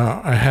 And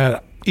I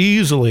had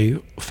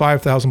easily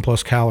 5,000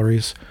 plus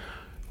calories,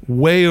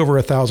 way over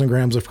 1,000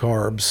 grams of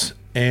carbs.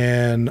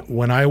 And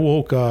when I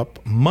woke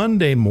up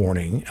Monday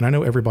morning, and I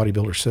know every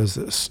bodybuilder says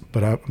this,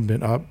 but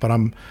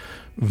I'm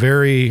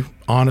very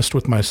honest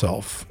with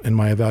myself in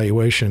my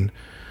evaluation.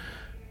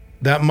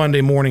 That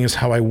Monday morning is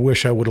how I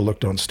wish I would have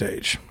looked on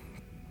stage.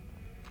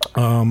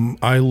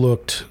 I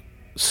looked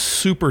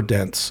super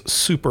dense,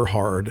 super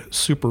hard,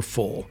 super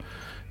full,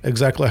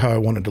 exactly how I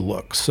wanted to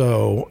look.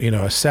 So,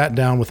 I sat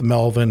down with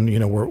Melvin,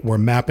 we're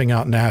mapping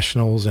out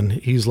nationals, and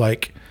he's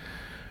like,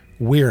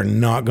 we are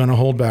not going to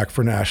hold back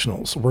for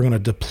nationals. We're going to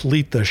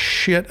deplete the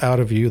shit out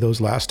of you those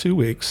last 2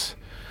 weeks,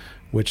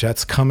 which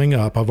that's coming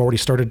up. I've already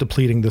started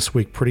depleting this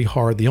week pretty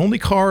hard. The only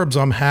carbs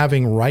I'm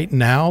having right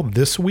now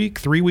this week,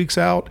 3 weeks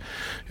out,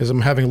 is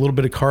I'm having a little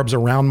bit of carbs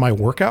around my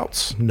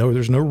workouts. No,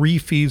 there's no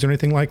refeeds or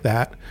anything like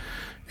that.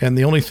 And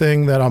the only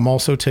thing that I'm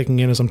also taking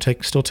in is I'm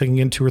still taking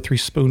in 2 or 3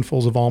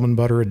 spoonfuls of almond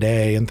butter a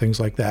day and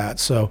things like that.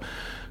 So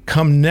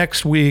come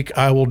next week,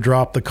 I will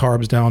drop the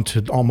carbs down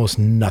to almost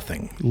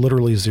nothing,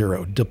 literally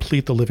zero,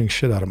 deplete the living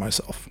shit out of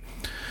myself.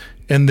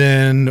 And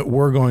then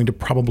we're going to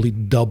probably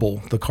double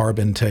the carb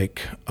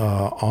intake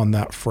on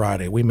that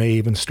Friday. We may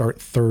even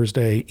start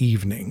Thursday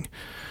evening.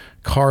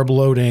 Carb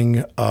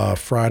loading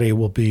Friday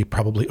will be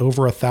probably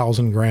over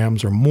 1,000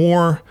 grams or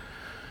more.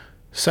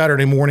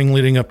 Saturday morning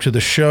leading up to the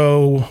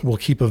show, we'll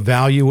keep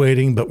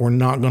evaluating, but we're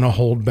not going to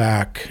hold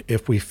back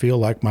if we feel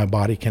like my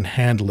body can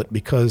handle it,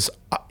 because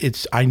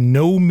I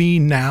know me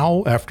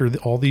now after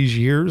all these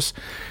years.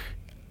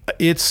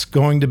 It's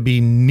going to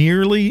be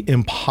nearly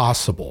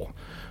impossible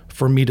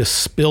for me to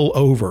spill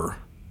over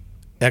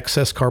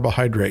excess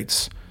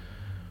carbohydrates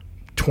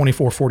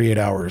 24, 48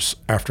 hours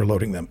after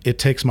loading them. It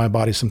takes my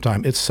body some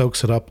time. It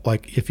soaks it up.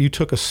 Like if you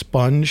took a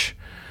sponge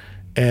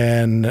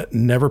and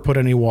never put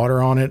any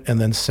water on it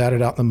and then sat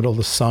it out in the middle of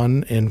the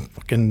sun in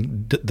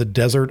fucking the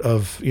desert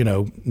of,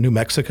 New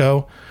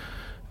Mexico,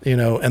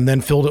 and then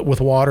filled it with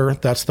water,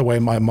 that's the way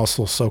my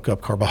muscles soak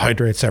up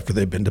carbohydrates after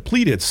they've been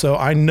depleted. So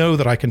I know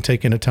that I can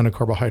take in a ton of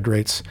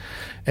carbohydrates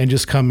and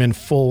just come in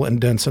full and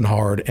dense and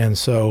hard. And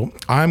so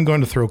I'm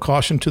going to throw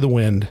caution to the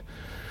wind,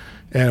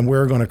 and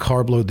we're going to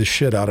carb load the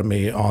shit out of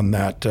me on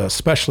that,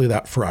 especially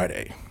that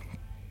Friday.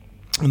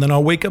 And then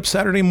I'll wake up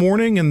Saturday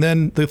morning, and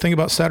then the thing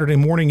about Saturday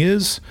morning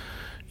is,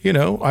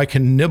 I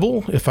can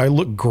nibble if I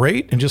look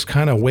great and just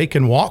kind of wake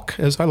and walk,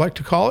 as I like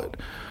to call it.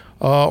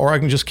 Or I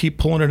can just keep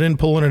pulling it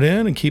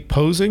in and keep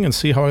posing and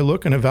see how I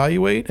look and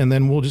evaluate. And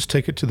then we'll just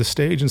take it to the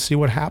stage and see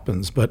what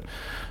happens. But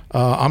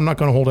I'm not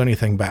going to hold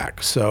anything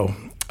back. So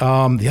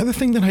the other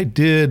thing that I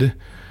did,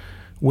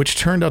 which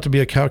turned out to be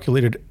a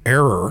calculated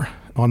error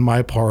on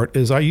my part,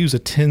 is I use a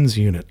TENS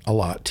unit a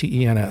lot,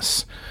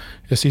 TENS.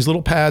 It's these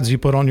little pads you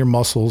put on your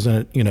muscles,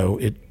 and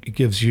it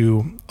gives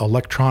you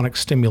electronic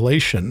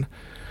stimulation,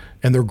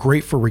 and they're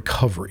great for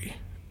recovery.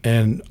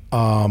 And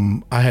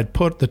I had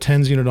put the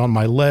TENS unit on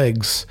my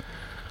legs,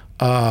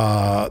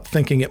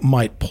 thinking it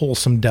might pull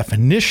some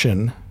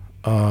definition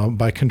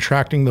by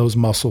contracting those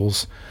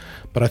muscles.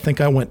 But I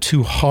think I went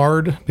too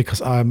hard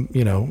because I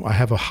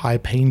have a high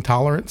pain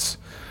tolerance.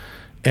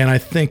 And I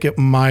think it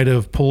might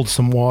have pulled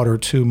some water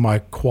to my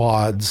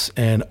quads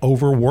and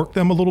overworked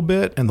them a little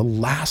bit. And the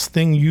last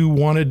thing you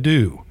want to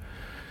do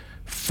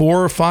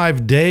 4 or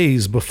 5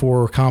 days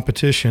before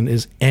competition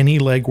is any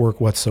leg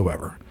work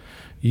whatsoever.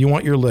 You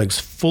want your legs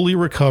fully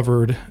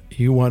recovered.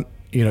 You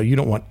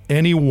don't want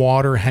any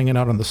water hanging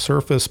out on the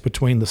surface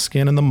between the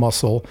skin and the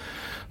muscle.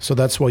 So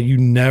that's why you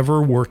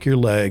never work your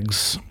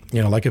legs.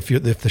 Like if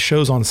the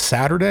show's on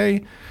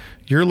Saturday,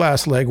 your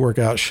last leg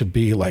workout should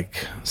be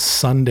like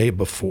Sunday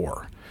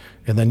before,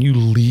 and then you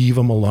leave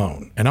them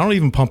alone. And I don't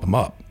even pump them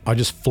up. I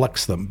just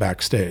flex them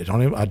backstage.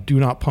 I do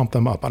not pump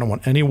them up. I don't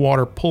want any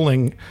water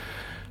pulling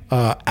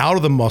out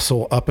of the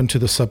muscle up into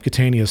the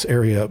subcutaneous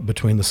area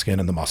between the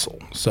skin and the muscle.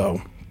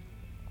 So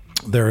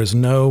there's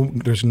going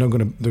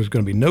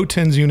to be no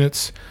TENS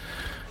units.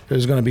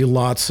 There's going to be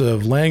lots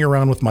of laying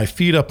around with my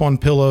feet up on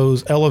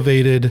pillows,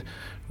 elevated,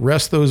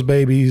 rest those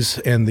babies.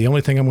 And the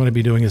only thing I'm going to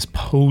be doing is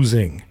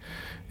posing.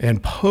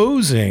 And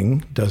posing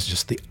does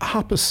just the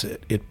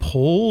opposite. It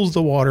pulls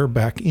the water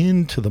back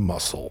into the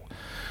muscle.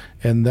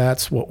 And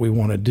that's what we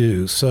want to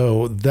do.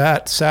 So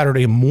that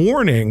Saturday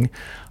morning,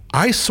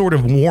 I sort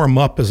of warm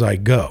up as I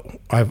go.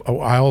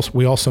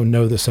 We also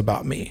know this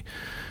about me.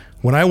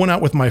 When I went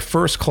out with my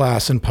first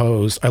class and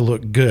posed, I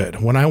looked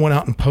good. When I went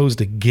out and posed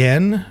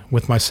again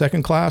with my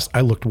second class, I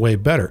looked way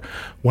better.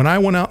 When I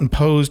went out and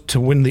posed to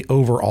win the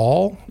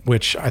overall,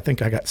 which I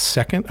think I got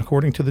second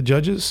according to the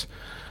judges,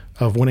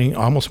 of winning,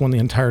 almost won the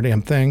entire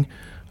damn thing,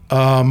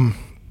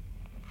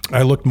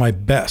 I looked my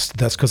best.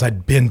 That's because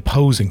I'd been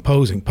posing.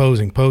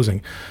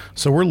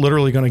 So we're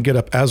literally going to get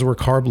up as we're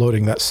carb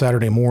loading that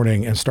Saturday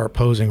morning and start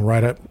posing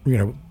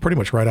pretty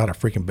much right out of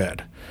freaking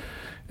bed.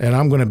 And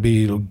I'm going to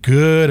be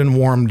good and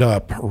warmed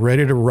up,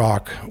 ready to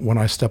rock when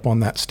I step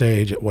on that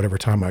stage at whatever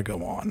time I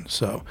go on.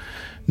 So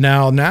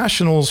now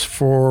Nationals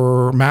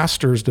for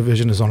Masters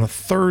division is on a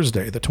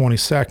Thursday, the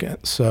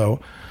 22nd. So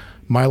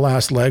my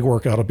last leg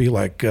workout will be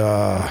like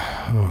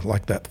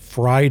that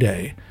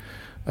Friday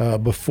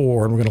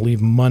before, and we're going to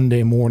leave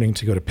Monday morning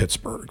to go to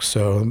Pittsburgh.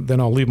 So then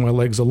I'll leave my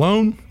legs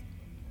alone.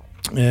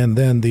 And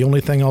then the only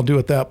thing I'll do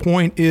at that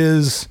point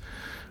is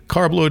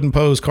carb load and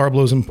pose, carb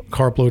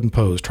load and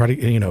pose. Try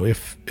to,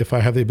 if I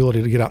have the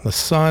ability to get out in the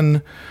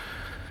sun,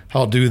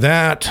 I'll do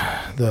that.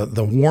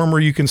 The warmer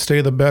you can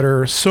stay, the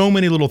better. So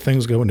many little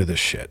things go into this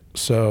shit.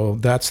 So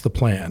that's the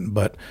plan.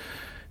 But,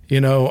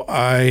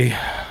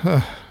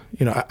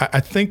 I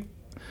think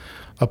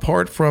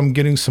apart from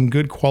getting some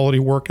good quality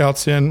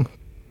workouts in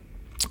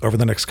over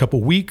the next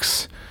couple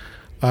weeks,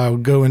 I'll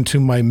go into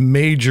my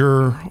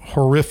major,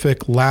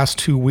 horrific last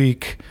 2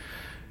 week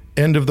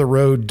end of the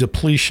road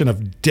depletion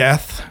of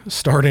death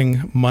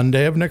starting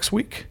Monday of next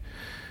week.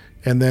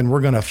 And then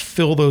we're going to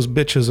fill those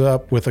bitches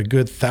up with a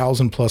good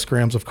 1,000+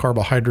 grams of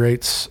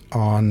carbohydrates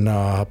on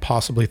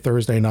possibly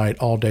Thursday night,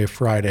 all day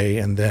Friday,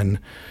 and then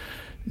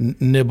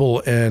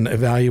nibble and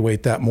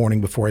evaluate that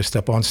morning before I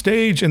step on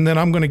stage. And then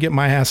I'm going to get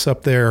my ass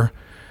up there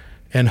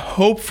and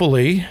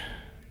hopefully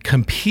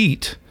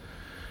compete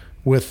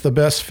with the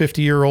best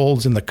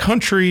 50-year-olds in the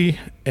country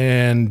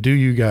and do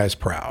you guys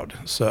proud.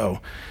 So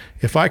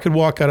if I could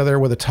walk out of there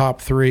with a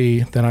top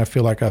 3, then I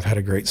feel like I've had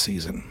a great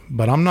season.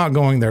 But I'm not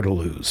going there to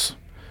lose.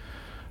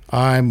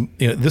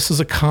 This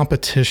is a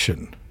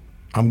competition.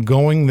 I'm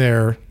going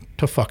there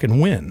to fucking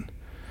win.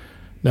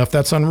 Now, if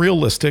that's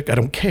unrealistic, I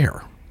don't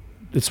care.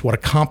 It's what a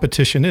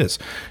competition is.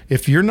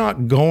 If you're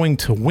not going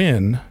to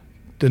win,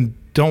 then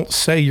don't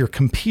say you're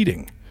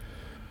competing.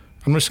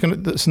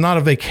 It's not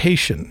a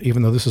vacation,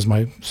 even though this is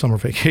my summer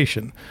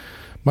vacation.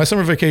 My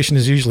summer vacation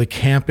is usually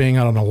camping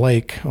out on a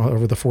lake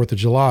over the 4th of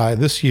July.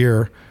 This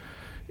year,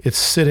 it's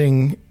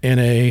sitting in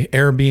a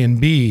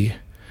Airbnb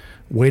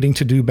waiting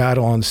to do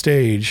battle on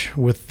stage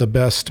with the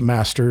best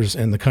masters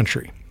in the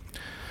country.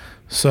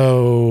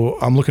 So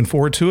I'm looking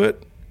forward to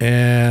it,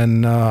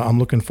 and I'm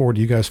looking forward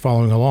to you guys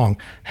following along.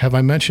 Have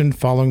I mentioned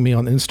following me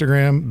on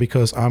Instagram?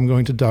 Because I'm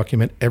going to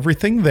document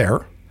everything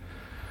there,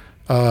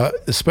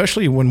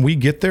 especially when we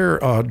get there,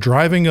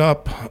 driving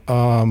up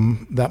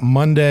that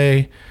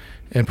Monday,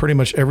 and pretty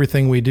much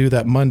everything we do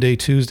that Monday,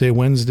 Tuesday,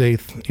 Wednesday,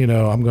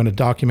 I'm going to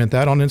document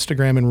that on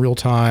Instagram in real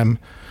time.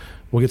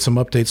 We'll get some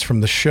updates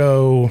from the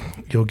show.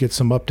 You'll get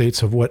some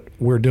updates of what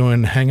we're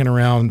doing, hanging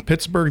around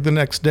Pittsburgh the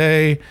next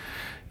day.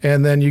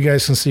 And then you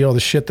guys can see all the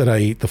shit that I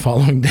eat the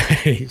following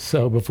day.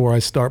 So before I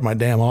start my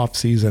damn off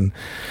season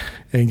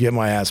and get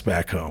my ass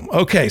back home.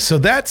 Okay, so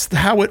that's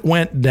how it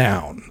went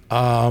down.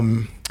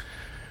 And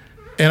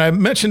I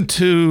mentioned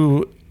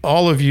to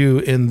all of you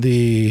in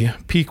the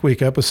Peak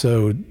Week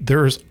episode,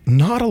 there's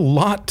not a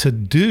lot to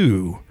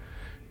do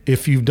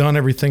if you've done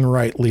everything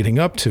right leading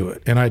up to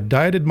it. And I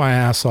dieted my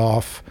ass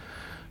off.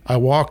 I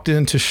walked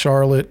into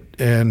Charlotte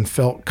and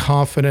felt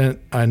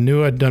confident. I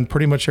knew I'd done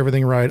pretty much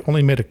everything right.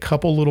 Only made a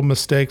couple little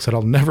mistakes that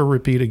I'll never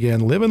repeat again.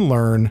 Live and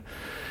learn.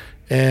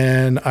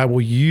 And I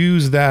will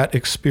use that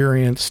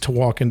experience to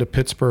walk into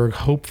Pittsburgh,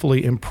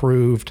 hopefully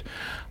improved.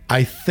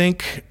 I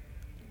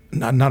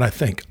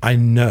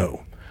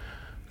know.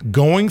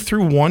 Going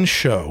through one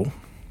show,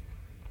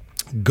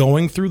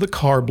 going through the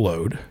carb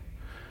load,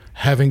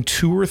 having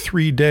 2 or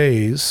 3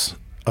 days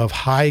of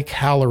high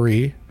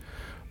calorie,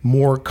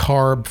 more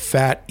carb,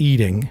 fat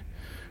eating,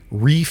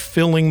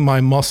 refilling my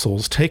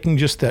muscles, taking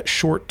just that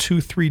short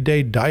 2-3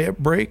 day diet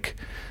break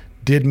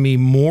did me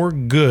more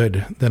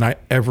good than I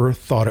ever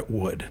thought it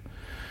would.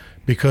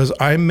 Because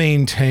I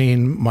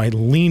maintain my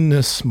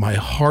leanness, my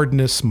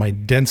hardness, my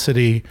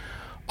density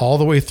all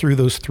the way through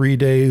those 3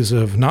 days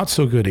of not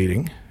so good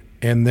eating,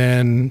 and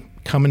then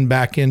coming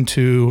back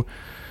into,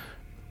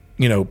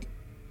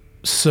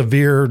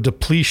 severe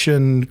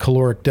depletion,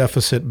 caloric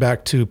deficit,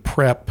 back to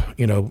prep,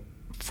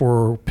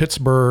 for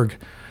Pittsburgh.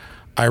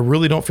 I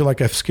really don't feel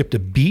like I've skipped a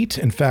beat.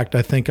 In fact,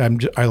 I think I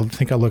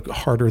look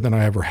harder than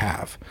I ever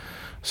have.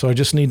 So I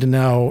just need to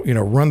now,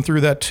 run through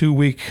that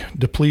 2-week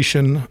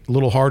depletion a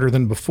little harder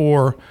than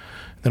before.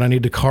 Then I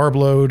need to carb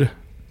load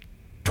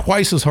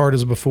twice as hard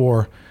as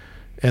before,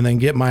 and then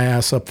get my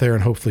ass up there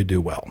and hopefully do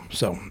well.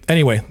 So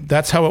anyway,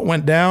 that's how it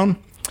went down.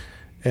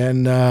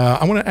 And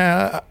I want to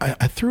add,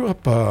 I threw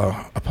up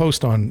a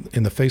post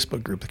in the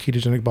Facebook group, the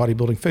Ketogenic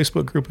Bodybuilding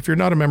Facebook group. If you're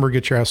not a member,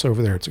 get your ass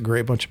over there. It's a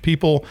great bunch of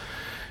people.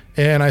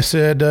 And I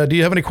said, do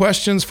you have any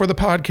questions for the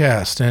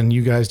podcast? And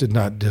you guys did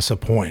not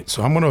disappoint.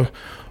 So I'm going to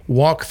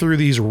walk through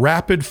these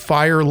rapid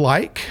fire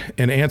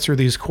and answer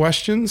these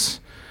questions,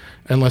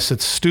 unless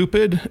it's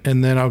stupid,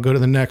 and then I'll go to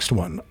the next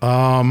one.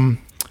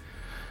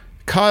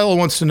 Kyle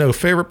wants to know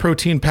favorite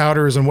protein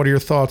powders and what are your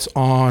thoughts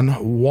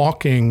on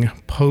walking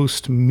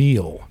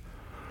post-meal?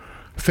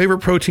 Favorite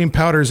protein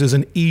powders is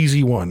an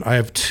easy one. I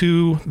have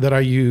 2 that I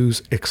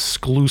use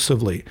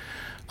exclusively.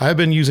 I've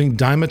been using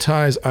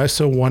Dymatize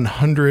ISO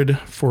 100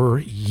 for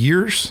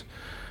years.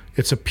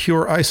 It's a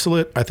pure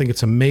isolate. I think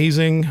it's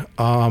amazing.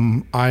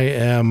 I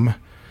am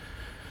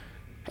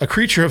a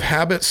creature of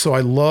habit, so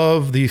I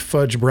love the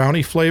fudge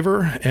brownie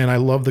flavor and I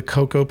love the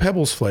Cocoa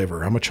Pebbles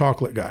flavor. I'm a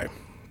chocolate guy.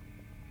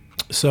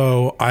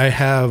 So I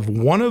have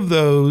one of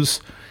those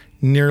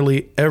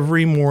nearly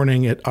every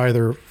morning at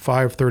either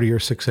 5:30 or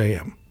 6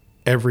 a.m.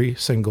 every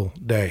single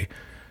day,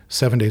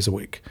 7 days a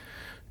week.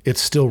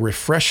 It's still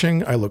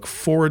refreshing. I look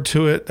forward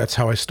to it. That's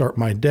how I start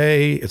my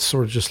day. It's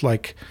sort of just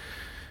like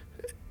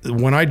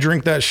when I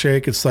drink that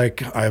shake, it's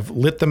like I've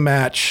lit the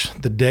match.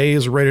 The day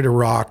is ready to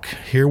rock.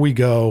 Here we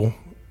go.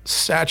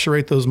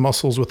 Saturate those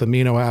muscles with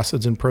amino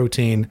acids and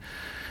protein,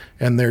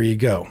 and there you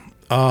go.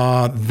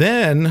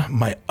 Then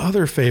my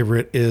other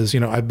favorite is,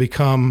 I've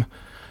become,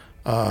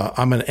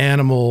 I'm an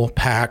Animal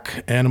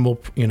Pack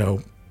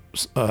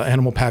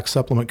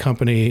supplement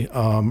company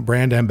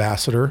brand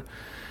ambassador.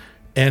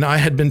 And I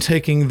had been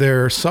taking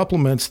their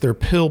supplements, their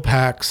pill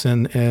packs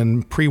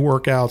and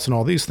pre-workouts and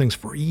all these things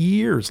for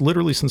years,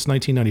 literally since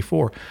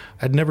 1994.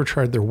 I'd never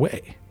tried their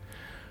whey.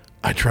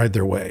 I tried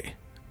their whey.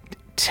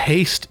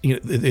 Taste,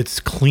 it's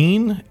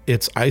clean,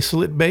 it's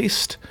isolate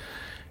based,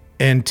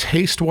 and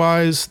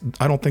taste-wise,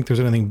 I don't think there's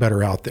anything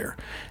better out there.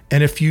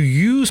 And if you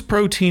use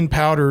protein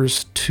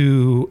powders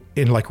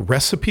in like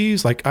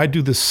recipes, like I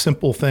do this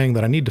simple thing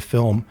that I need to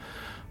film.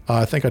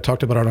 I think I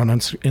talked about it on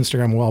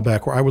Instagram a while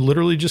back, where I would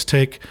literally just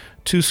take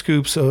 2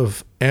 scoops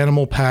of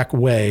Animal Pack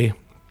whey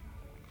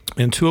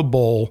into a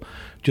bowl,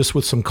 just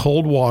with some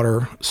cold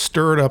water,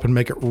 stir it up and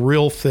make it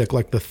real thick,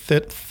 like the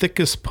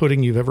thickest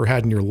pudding you've ever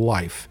had in your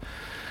life,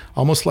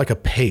 almost like a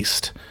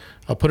paste.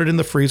 I'll put it in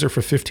the freezer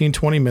for 15,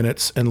 20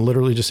 minutes and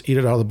literally just eat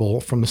it out of the bowl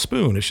from the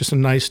spoon. It's just a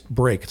nice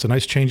break. It's a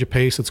nice change of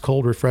pace. It's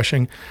cold,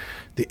 refreshing.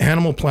 The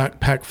Animal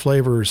Pack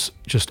flavors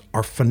just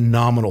are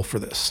phenomenal for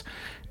this.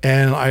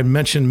 And I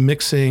mentioned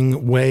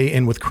mixing whey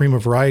in with cream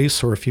of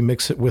rice, or if you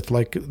mix it with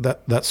like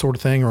that sort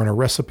of thing, or in a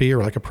recipe,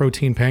 or like a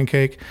protein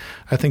pancake.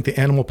 I think the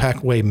Animal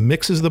Pack whey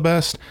mixes the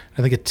best.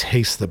 I think it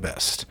tastes the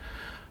best.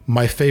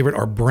 My favorite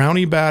are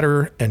brownie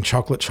batter and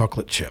chocolate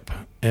chip.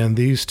 And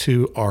these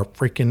two are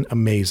freaking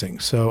amazing.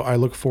 So I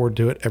look forward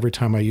to it every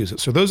time I use it.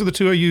 So those are the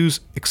two I use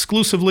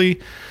exclusively.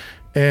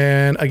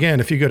 And again,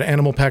 if you go to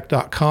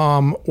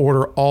animalpack.com,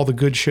 order all the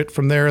good shit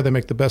from there. They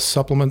make the best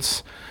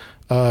supplements.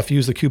 If you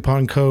use the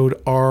coupon code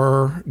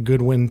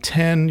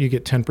RGoodwin10, you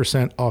get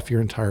 10% off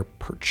your entire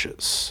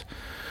purchase.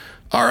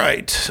 All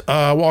right.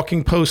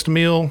 Walking post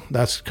meal,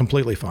 that's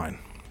completely fine.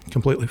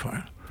 Completely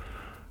fine.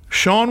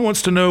 Sean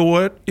wants to know,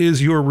 what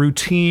is your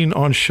routine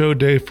on show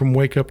day from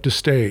wake up to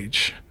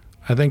stage?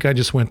 I think I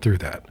just went through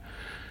that.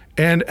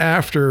 And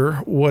after,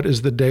 what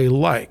is the day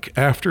like?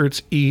 After,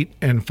 it's eat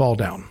and fall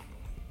down.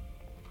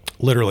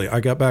 Literally, I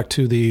got back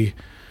to the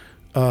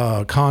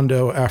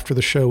condo after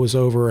the show was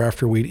over,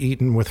 after we'd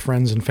eaten with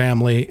friends and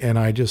family, and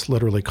I just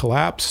literally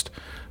collapsed,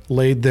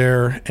 laid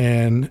there,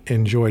 and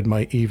enjoyed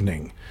my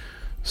evening.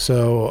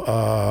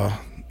 So,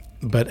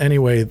 but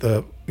anyway,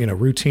 the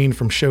routine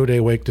from show day,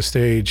 wake to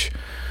stage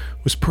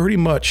was pretty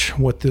much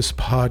what this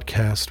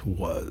podcast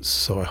was.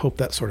 So I hope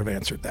that sort of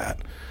answered that.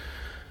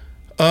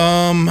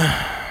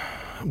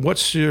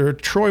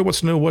 Troy wants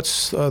to know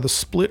what's the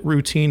split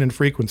routine and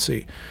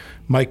frequency.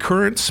 My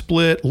current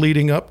split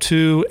leading up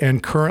to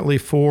and currently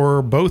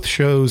for both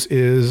shows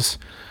is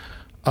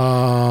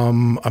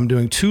I'm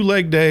doing 2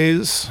 leg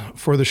days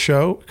for the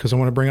show because I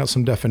want to bring out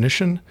some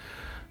definition.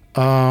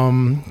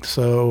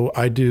 So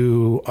I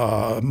do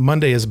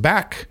Monday is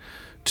back,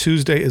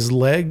 Tuesday is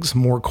legs,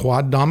 more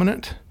quad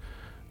dominant.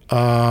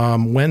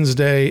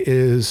 Wednesday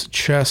is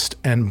chest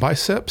and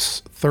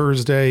biceps.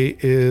 Thursday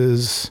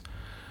is,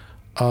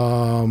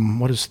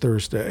 what is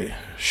Thursday?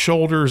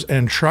 Shoulders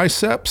and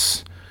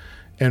triceps.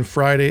 And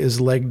Friday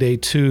is leg day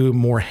 2,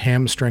 more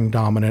hamstring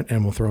dominant,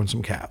 and we'll throw in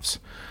some calves.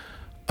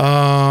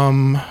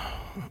 Ian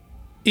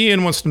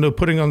wants to know,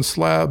 putting on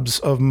slabs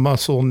of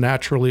muscle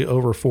naturally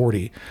over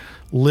 40.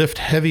 Lift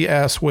heavy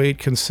ass weight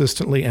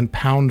consistently and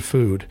pound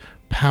food.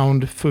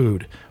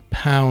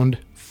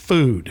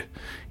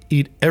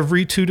 Eat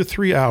every 2 to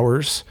 3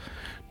 hours.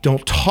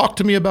 Don't talk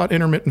to me about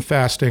intermittent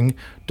fasting.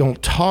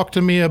 Don't talk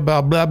to me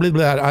about blah, blah,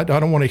 blah. I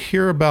don't want to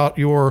hear about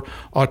your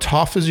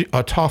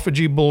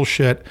autophagy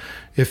bullshit.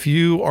 If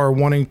you are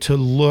wanting to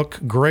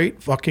look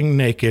great fucking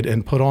naked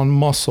and put on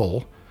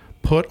muscle,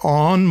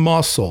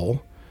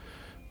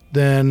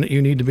 then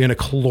you need to be in a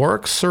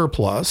caloric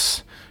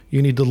surplus.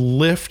 You need to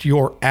lift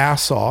your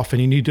ass off,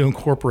 and you need to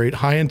incorporate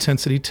high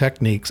intensity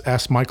techniques.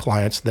 Ask my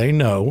clients, they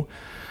know.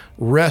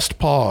 Rest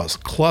pause,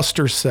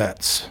 cluster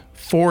sets,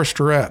 forced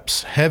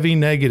reps, heavy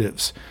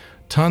negatives,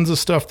 tons of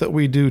stuff that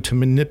we do to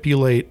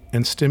manipulate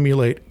and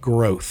stimulate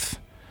growth.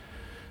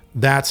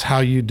 That's how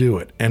you do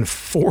it. And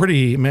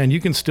 40, man, you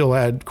can still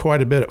add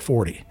quite a bit at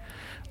 40.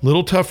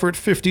 Little tougher at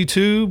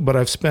 52, but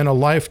I've spent a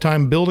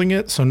lifetime building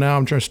it. So now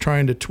I'm just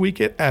trying to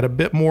tweak it, add a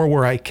bit more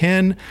where I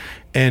can,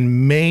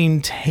 and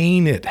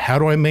maintain it. How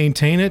do I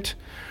maintain it?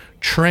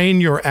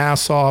 Train your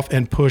ass off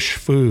and push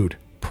food,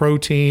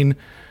 protein,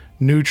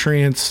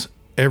 nutrients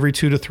every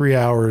 2 to 3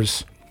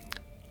 hours.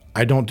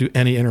 I don't do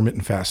any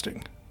intermittent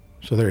fasting.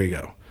 So there you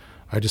go.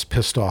 I just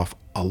pissed off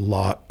a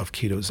lot of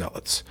keto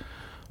zealots.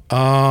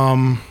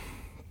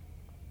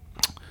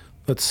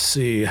 Let's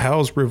see.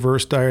 How's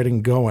reverse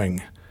dieting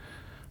going?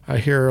 I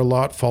hear a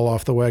lot fall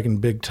off the wagon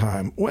big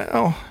time.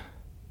 Well,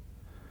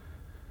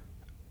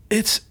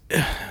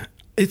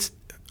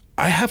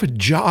 I have a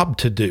job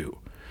to do.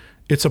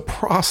 It's a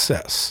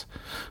process.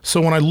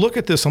 So when I look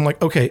at this, I'm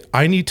like, okay,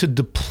 I need to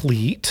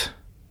deplete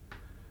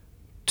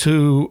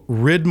to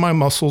rid my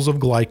muscles of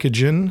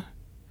glycogen.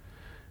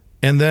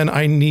 And then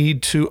I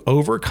need to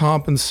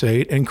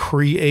overcompensate and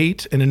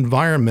create an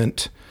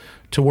environment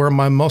to where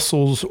my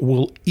muscles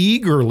will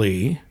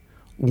eagerly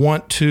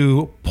want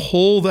to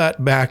pull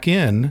that back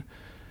in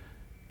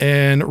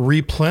and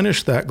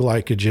replenish that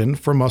glycogen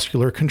for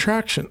muscular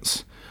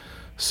contractions.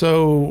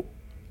 So,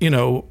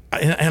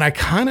 and I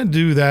kind of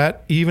do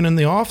that even in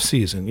the off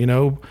season.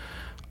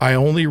 I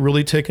only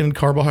really take in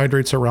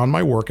carbohydrates around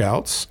my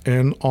workouts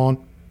and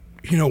on,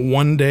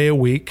 1 day a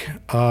week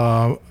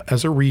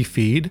as a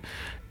refeed.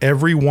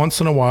 Every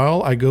once in a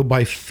while, I go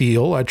by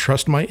feel. I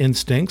trust my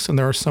instincts, and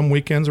there are some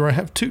weekends where I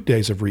have 2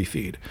 days of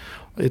refeed.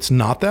 It's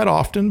not that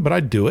often, but I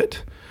do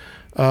it.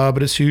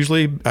 But it's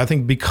usually, I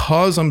think,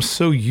 because I'm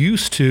so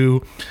used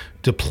to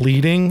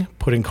depleting,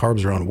 putting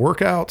carbs around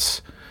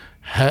workouts,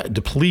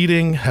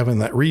 depleting, having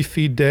that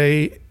refeed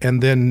day,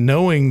 and then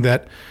knowing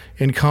that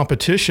in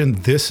competition,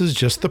 this is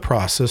just the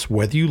process,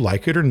 whether you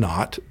like it or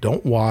not.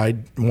 Don't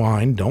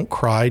whine, don't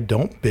cry,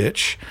 don't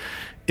bitch.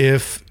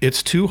 If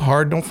it's too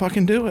hard, don't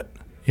fucking do it.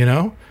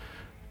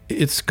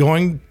 It's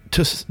going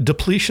to,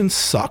 depletion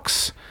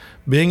sucks.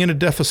 Being in a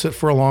deficit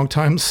for a long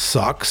time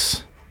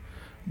sucks,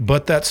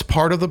 but that's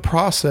part of the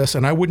process.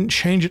 And I wouldn't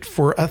change it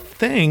for a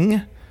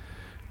thing,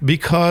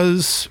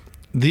 because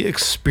the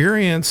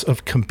experience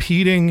of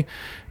competing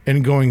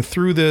and going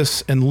through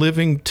this and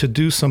living to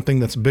do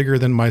something that's bigger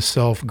than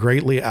myself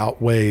greatly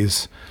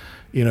outweighs,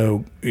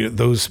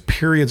 those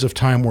periods of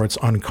time where it's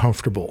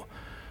uncomfortable.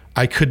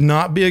 I could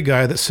not be a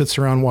guy that sits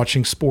around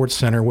watching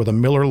SportsCenter with a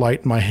Miller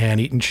Lite in my hand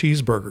eating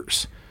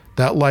cheeseburgers.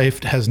 That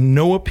life has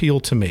no appeal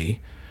to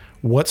me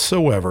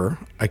whatsoever.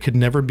 I could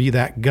never be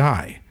that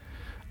guy.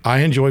 I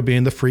enjoy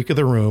being the freak of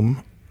the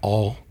room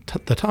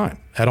the time,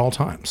 at all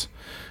times.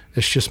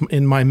 It's just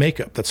in my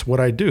makeup. That's what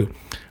I do.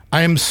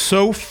 I am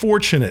so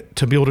fortunate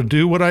to be able to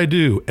do what I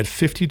do at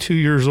 52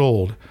 years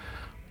old.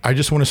 I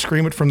just want to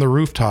scream it from the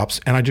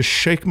rooftops, and I just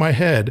shake my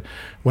head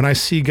when I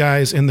see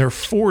guys in their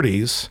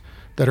 40s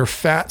that are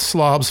fat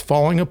slobs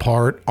falling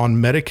apart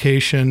on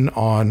medication,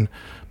 on,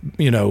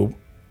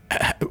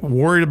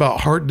 worried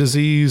about heart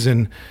disease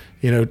and,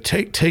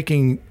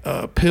 taking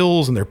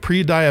pills, and they're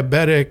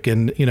pre-diabetic.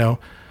 And,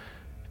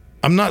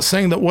 I'm not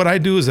saying that what I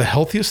do is the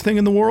healthiest thing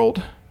in the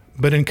world,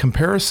 but in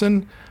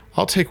comparison,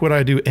 I'll take what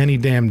I do any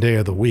damn day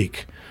of the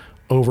week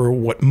over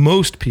what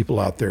most people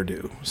out there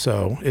do.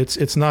 So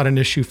it's not an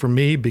issue for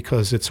me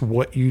because it's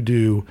what you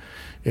do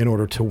in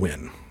order to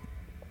win.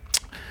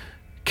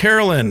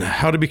 Carolyn,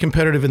 how to be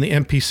competitive in the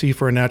NPC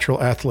for a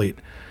natural athlete.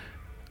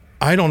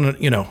 I don't,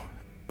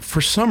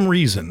 for some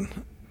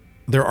reason,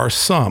 there are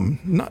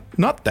some,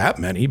 not that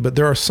many, but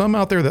there are some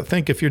out there that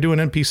think if you're doing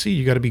NPC,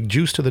 you got to be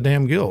juiced to the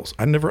damn gills.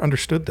 I never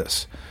understood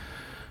this.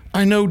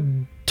 I know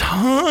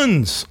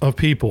tons of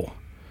people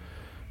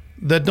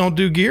that don't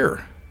do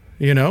gear.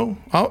 I'm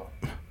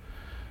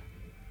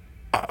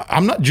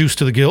not juiced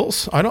to the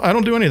gills. I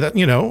don't do any of that.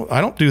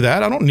 I don't do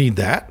that. I don't need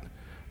that.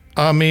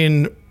 I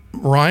mean,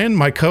 Ryan,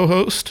 my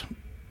co-host,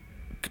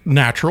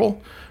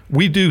 natural.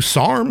 We do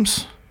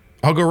SARMs.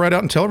 I'll go right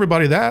out and tell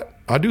everybody that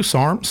I do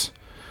SARMs.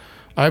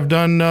 I've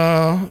done,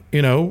 what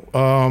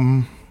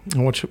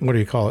do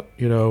you call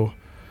it?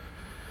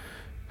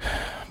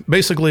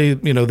 Basically,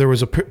 there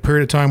was a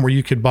period of time where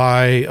you could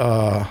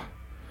buy,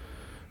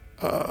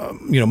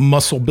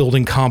 muscle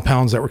building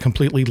compounds that were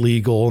completely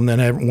legal. And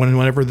then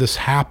whenever this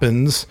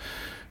happens,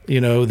 the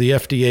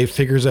FDA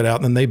figures it out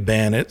and then they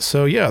ban it.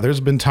 So yeah,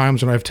 there's been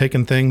times when I've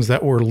taken things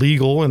that were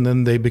legal and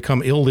then they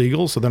become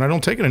illegal. So then I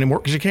don't take it anymore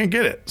because you can't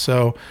get it.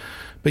 So,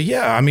 but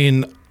yeah, I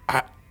mean,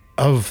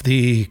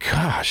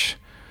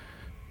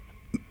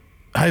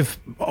 I've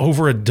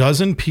over a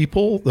dozen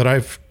people that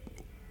I've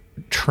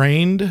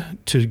trained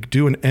to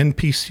do an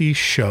NPC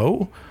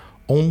show.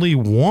 Only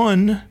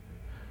one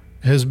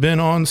has been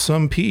on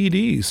some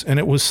PEDs, and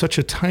it was such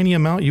a tiny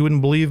amount you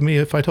wouldn't believe me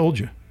if I told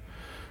you.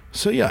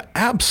 So yeah,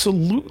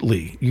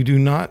 absolutely, you do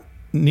not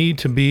need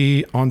to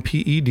be on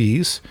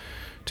PEDs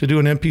to do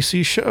an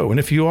NPC show. And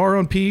if you are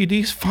on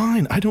PEDs,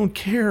 fine, I don't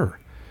care.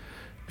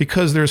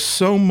 Because there's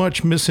so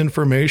much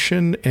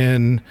misinformation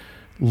and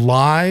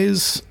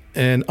lies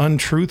and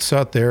untruths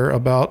out there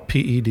about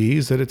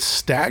PEDs that it's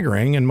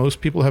staggering, and most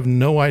people have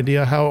no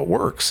idea how it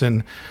works.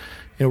 And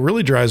it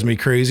really drives me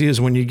crazy is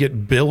when you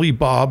get Billy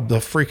Bob, the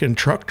freaking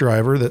truck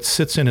driver that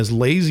sits in his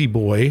Lazy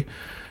Boy,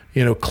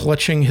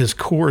 clutching his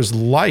Coors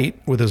Light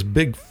with his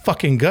big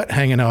fucking gut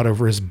hanging out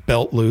over his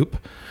belt loop,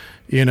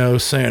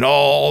 saying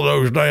all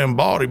those damn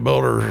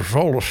bodybuilders are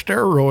full of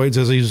steroids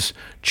as he's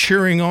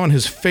cheering on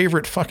his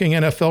favorite fucking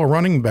NFL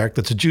running back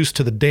that's juiced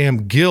to the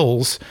damn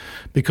gills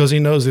because he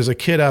knows there's a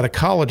kid out of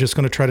college that's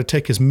going to try to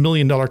take his $1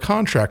 million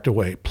contract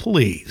away.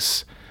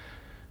 Please.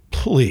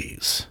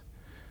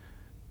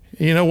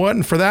 You know what?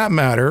 And for that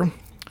matter,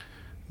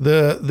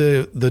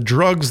 the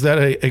drugs that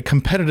a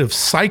competitive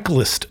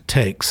cyclist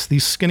takes,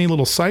 these skinny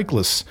little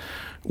cyclists,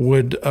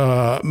 would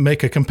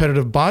make a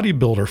competitive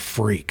bodybuilder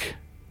freak.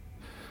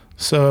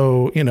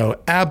 So,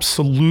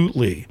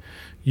 absolutely,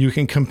 you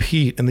can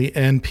compete in the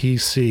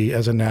NPC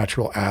as a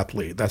natural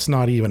athlete. That's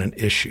not even an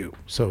issue.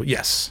 So,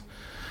 yes.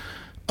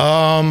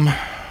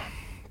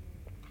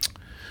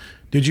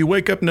 Did you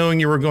wake up knowing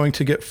you were going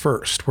to get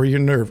first? Were you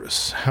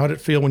nervous? How did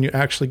it feel when you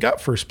actually got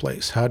first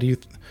place? How do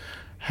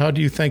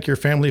you thank your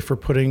family for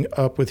putting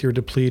up with your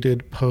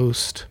depleted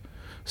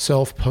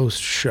self-post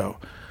show?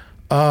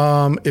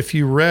 If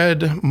you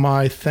read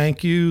my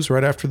thank yous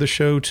right after the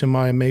show to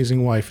my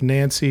amazing wife,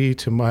 Nancy,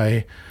 to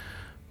my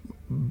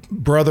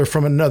brother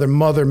from another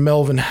mother,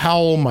 Melvin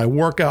Howell, my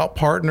workout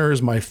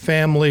partners, my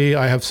family,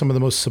 I have some of the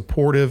most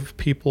supportive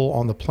people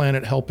on the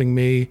planet helping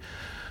me.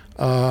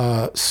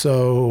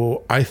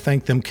 So I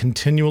thank them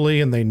continually,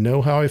 and they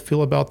know how I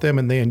feel about them,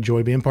 and they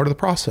enjoy being part of the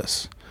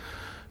process.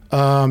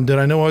 Did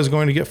I know I was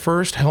going to get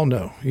first? Hell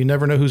no. You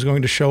never know who's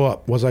going to show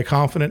up. Was I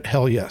confident?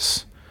 Hell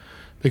yes.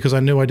 Because I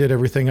knew I did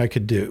everything I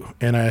could do,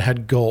 and I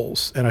had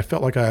goals, and I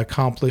felt like I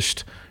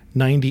accomplished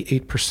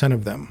 98%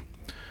 of them.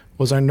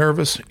 Was I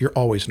nervous? You're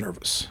always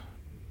nervous.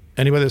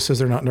 Anybody that says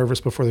they're not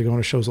nervous before they go on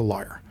a show is a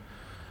liar.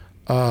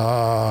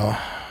 How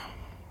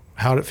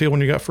did it feel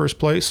when you got first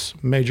place?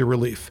 Major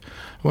relief.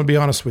 I'm going to be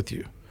honest with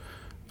you.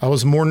 I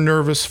was more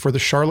nervous for the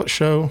Charlotte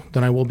show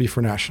than I will be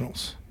for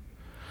nationals.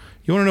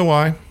 You want to know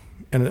why?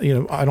 And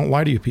I don't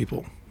lie to you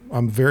people.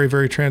 I'm very,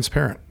 very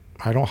transparent.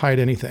 I don't hide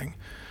anything.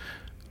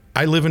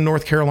 I live in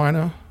North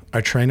Carolina.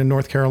 I train in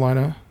North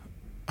Carolina.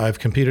 I've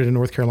competed in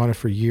North Carolina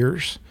for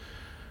years.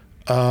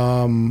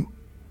 I'm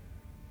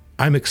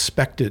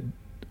expected,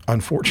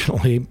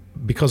 unfortunately,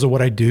 because of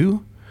what I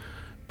do,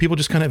 people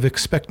just kind of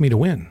expect me to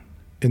win.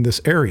 in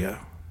this area.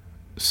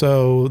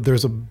 So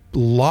there's a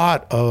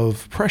lot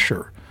of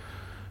pressure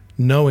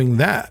knowing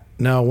that.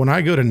 Now, when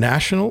I go to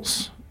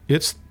nationals,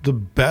 it's the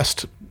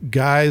best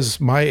guys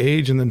my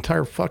age in the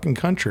entire fucking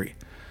country.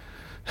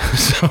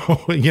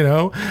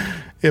 So,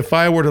 if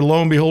I were to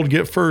lo and behold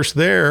get first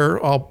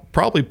there, I'll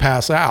probably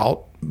pass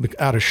out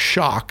of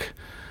shock.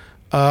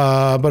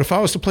 But if I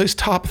was to place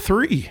top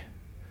 3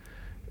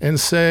 and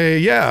say,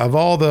 yeah, of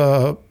all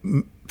the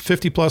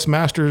 50 plus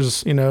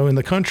masters, in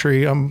the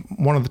country, I'm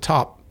one of the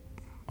top.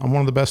 I'm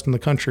one of the best in the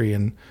country,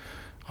 and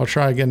I'll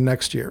try again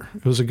next year.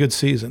 It was a good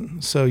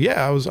season. So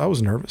yeah, I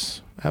was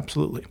nervous.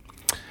 Absolutely.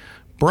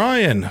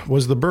 Brian,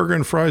 was the burger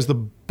and fries the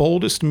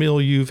boldest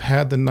meal you've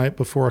had the night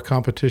before a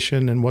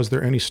competition? And was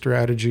there any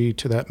strategy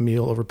to that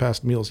meal over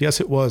past meals? Yes,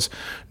 it was.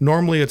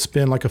 Normally it's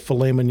been like a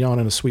filet mignon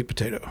and a sweet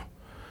potato.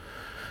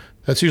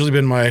 That's usually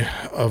been my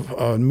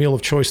meal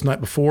of choice the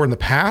night before in the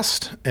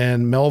past.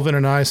 And Melvin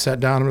and I sat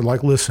down and were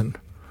like, listen,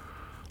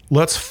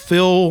 let's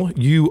fill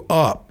you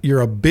up. You're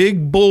a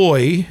big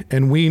boy,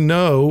 and we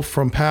know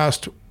from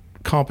past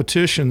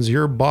competitions,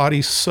 your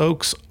body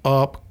soaks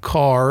up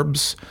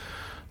carbs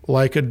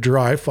like a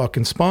dry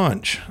fucking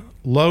sponge.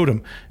 Load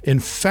them. In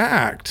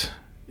fact,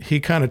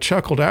 he kind of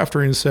chuckled after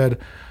and said,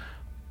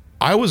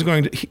 I was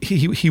going to,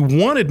 he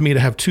wanted me to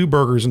have 2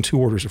 burgers and 2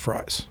 orders of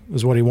fries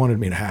is what he wanted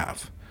me to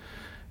have.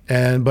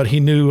 But he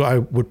knew I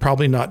would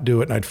probably not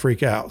do it and I'd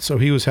freak out. So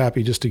he was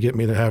happy just to get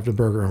me to have the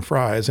burger and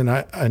fries. And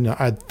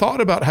I thought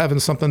about having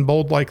something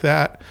bold like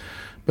that,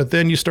 but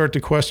then you start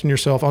to question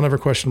yourself. I'll never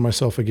question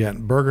myself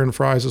again. Burger and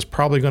fries is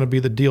probably going to be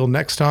the deal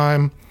next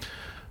time.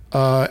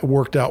 It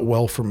worked out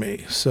well for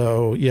me.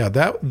 So yeah,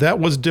 that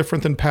was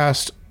different than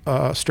past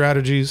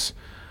strategies,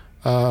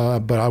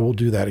 but I will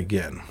do that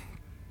again.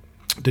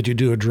 Did you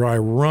do a dry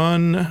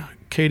run?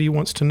 Katie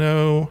wants to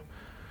know.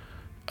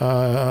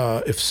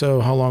 If so,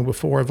 how long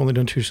before? I've only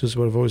done 2 shows,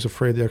 but I'm always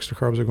afraid the extra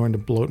carbs are going to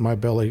bloat my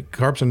belly.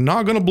 Carbs are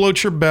not going to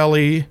bloat your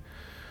belly.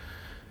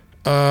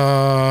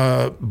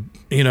 Hell,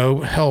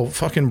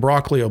 fucking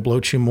broccoli will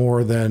bloat you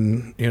more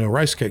than,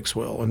 rice cakes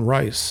will, and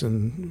rice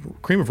and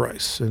cream of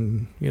rice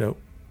and,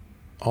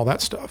 all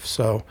that stuff.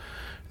 So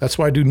that's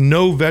why I do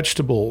no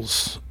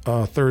vegetables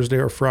Thursday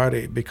or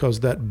Friday, because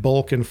that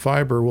bulk and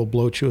fiber will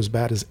bloat you as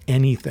bad as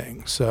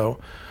anything. So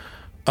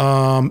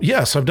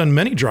yes, I've done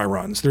many dry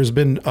runs. There's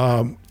been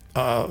a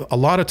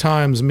lot of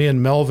times me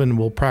and Melvin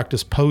will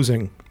practice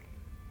posing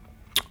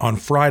on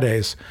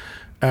Fridays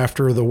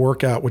after the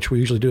workout, which we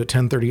usually do at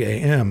 10:30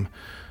 a.m.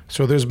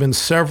 So there's been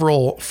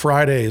several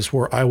Fridays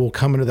where I will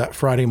come into that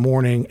Friday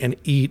morning and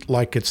eat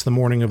like it's the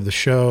morning of the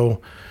show,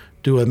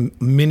 do a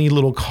mini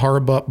little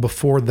carb up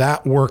before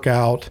that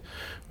workout,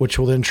 which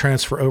will then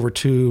transfer over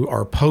to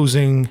our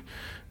posing.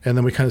 And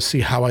then we kind of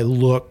see how I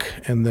look.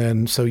 And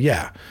then, so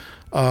yeah.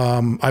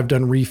 I've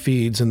done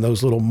refeeds and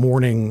those little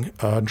morning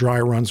dry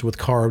runs with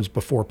carbs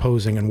before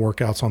posing and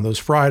workouts on those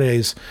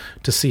Fridays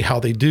to see how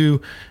they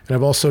do. And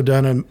I've also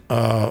done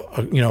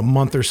a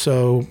month or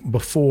so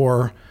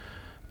before.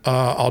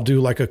 I'll do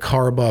like a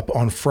carb up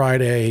on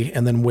Friday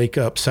and then wake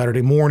up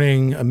Saturday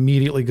morning,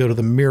 immediately go to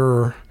the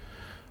mirror,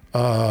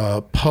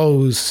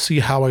 pose, see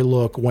how I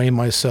look, weigh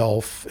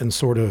myself, and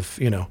sort of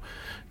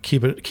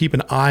keep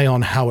an eye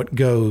on how it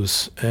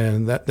goes,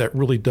 and that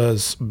really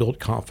does build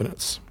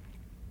confidence.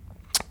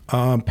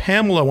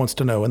 Pamela wants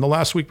to know, in the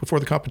last week before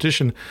the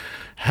competition,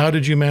 how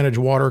did you manage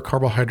water,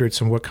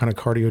 carbohydrates, and what kind of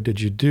cardio did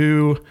you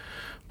do?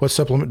 What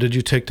supplement did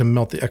you take to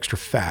melt the extra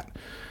fat?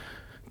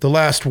 The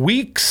last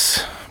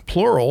weeks,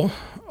 plural,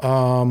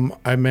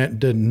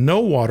 did no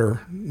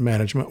water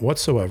management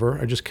whatsoever.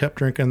 I just kept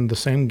drinking the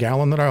same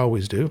gallon that I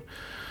always do.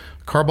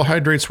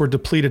 Carbohydrates were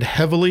depleted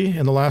heavily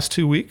in the last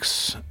 2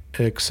 weeks,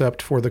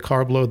 except for the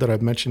carb load that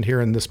I've mentioned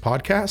here in this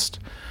podcast.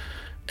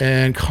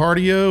 And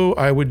cardio,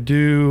 I would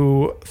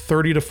do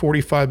 30 to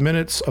 45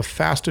 minutes of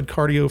fasted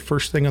cardio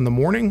first thing in the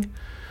morning.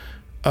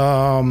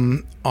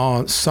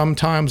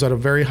 Sometimes at a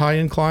very high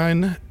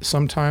incline,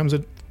 sometimes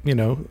at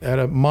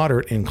a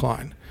moderate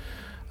incline,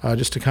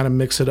 just to kind of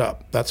mix it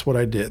up. That's what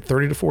I did.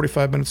 30 to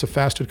 45 minutes of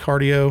fasted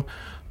cardio.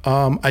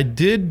 I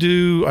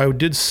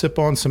did sip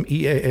on some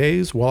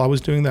EAAs while I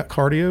was doing that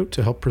cardio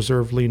to help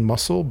preserve lean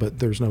muscle, but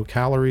there's no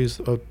calories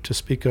to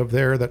speak of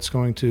there. That's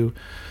going to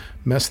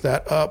mess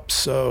that up.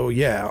 So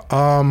yeah,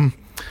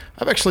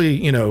 I've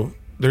actually,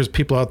 there's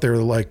people out there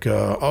like,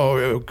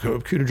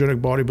 ketogenic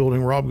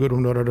bodybuilding, Rob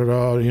Goodwin,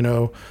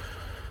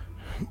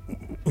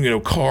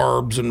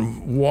 carbs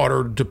and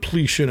water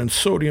depletion and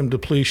sodium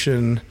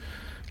depletion.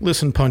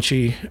 Listen,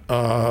 Punchy,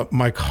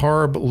 my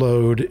carb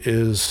load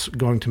is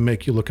going to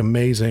make you look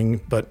amazing,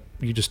 but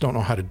you just don't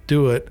know how to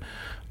do it.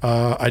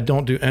 I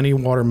don't do any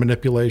water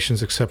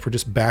manipulations except for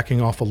just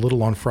backing off a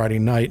little on Friday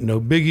night.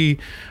 No biggie.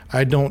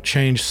 I don't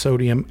change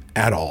sodium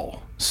at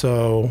all.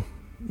 So,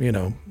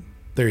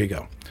 there you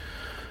go.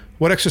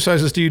 What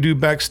exercises do you do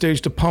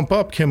backstage to pump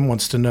up? Kim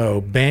wants to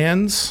know.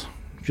 Bands,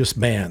 just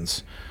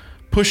bands.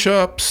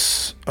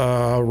 Push-ups,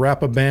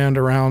 wrap a band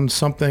around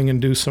something and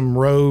do some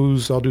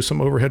rows. I'll do some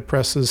overhead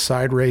presses,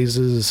 side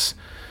raises,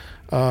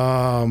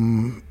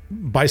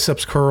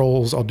 biceps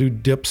curls. I'll do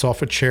dips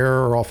off a chair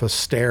or off a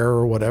stair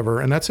or whatever,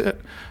 and that's it.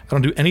 I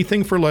don't do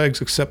anything for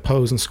legs except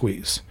pose and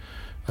squeeze.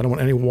 I don't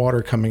want any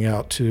water coming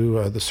out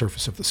to the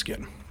surface of the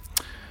skin.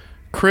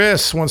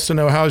 Chris wants to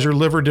know, how's your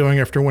liver doing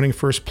after winning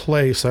first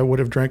place? I would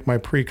have drank my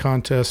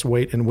pre-contest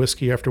weight in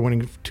whiskey after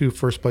winning 2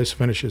 first place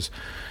finishes.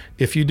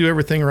 If you do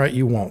everything right,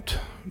 you won't,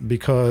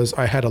 because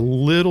I had a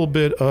little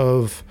bit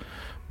of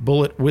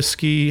bullet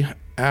whiskey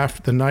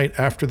after the night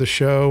after the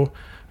show.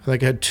 I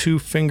think I had 2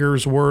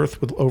 fingers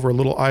worth with over a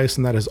little ice,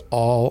 and that is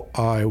all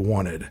I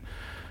wanted.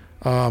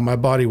 My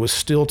body was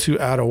still too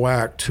out of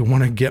whack to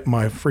want to get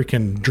my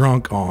freaking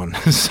drunk on.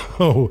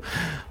 So,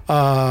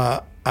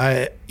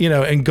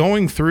 and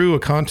going through a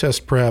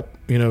contest prep,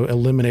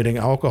 eliminating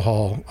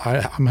alcohol,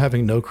 I'm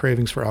having no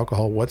cravings for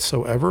alcohol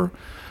whatsoever.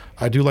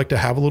 I do like to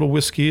have a little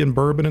whiskey and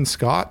bourbon and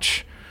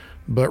scotch,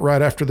 but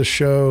right after the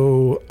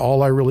show,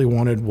 all I really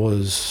wanted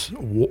was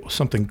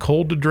something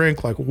cold to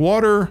drink, like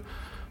water,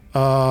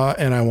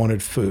 and I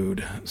wanted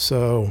food.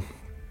 So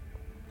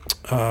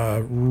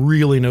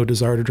really no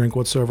desire to drink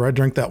whatsoever. I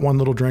drank that one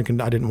little drink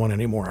and I didn't want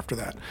any more after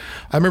that.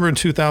 I remember in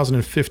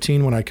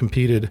 2015 when I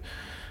competed,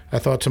 I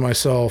thought to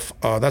myself,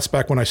 that's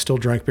back when I still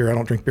drank beer. I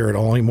don't drink beer at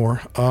all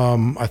anymore.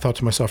 I thought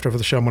to myself, after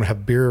the show, I'm going to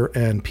have beer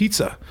and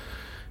pizza.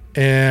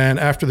 And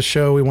after the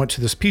show, we went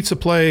to this pizza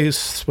place,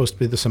 supposed to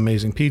be this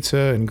amazing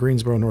pizza in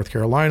Greensboro, North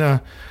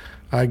Carolina.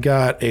 I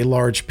got a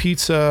large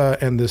pizza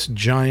and this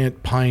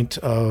giant pint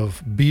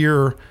of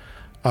beer.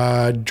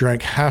 I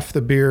drank half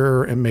the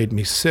beer and made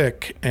me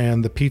sick,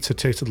 and the pizza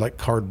tasted like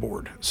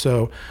cardboard.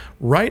 So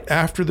right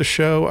after the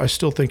show, I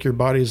still think your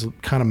body's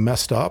kind of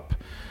messed up.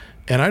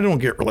 And I don't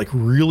get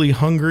really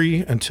hungry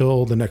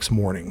until the next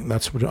morning.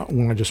 That's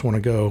when I just want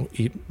to go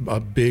eat a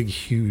big,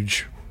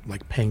 huge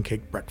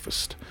pancake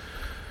breakfast.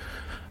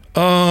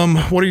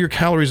 What are your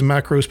calories and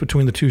macros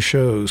between the 2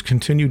 shows?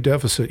 Continued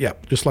deficit. Yeah,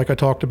 just like I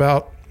talked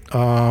about.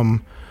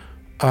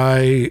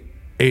 I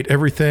ate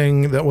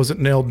everything that wasn't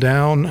nailed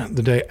down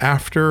the day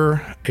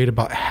after, ate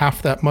about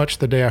half that much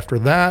the day after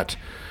that.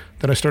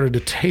 Then I started to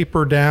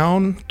taper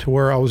down to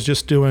where I was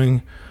just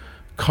doing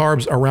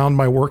carbs around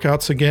my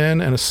workouts again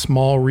and a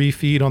small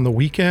refeed on the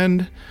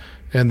weekend.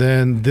 And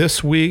then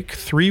this week,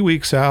 3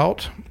 weeks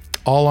out,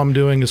 all I'm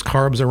doing is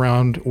carbs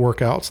around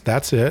workouts.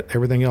 That's it.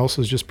 Everything else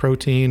is just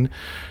protein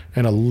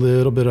and a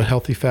little bit of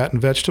healthy fat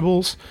and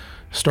vegetables.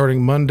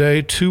 Starting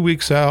Monday, 2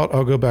 weeks out,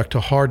 I'll go back to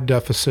hard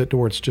deficit to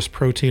where it's just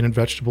protein and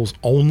vegetables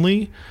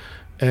only.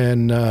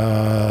 And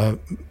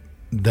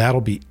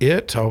that'll be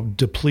it. I'll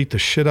deplete the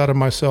shit out of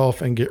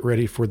myself and get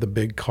ready for the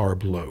big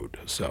carb load.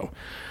 So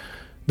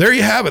there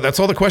you have it. That's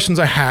all the questions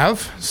I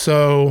have.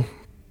 So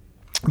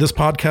this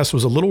podcast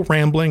was a little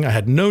rambling. I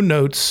had no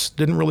notes,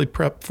 didn't really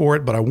prep for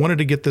it, but I wanted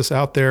to get this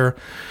out there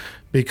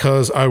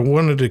because I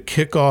wanted to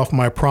kick off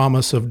my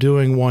promise of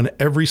doing one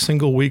every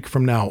single week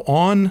from now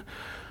on.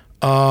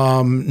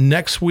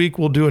 Next week,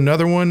 we'll do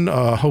another one.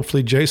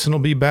 Hopefully Jason will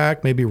be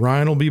back. Maybe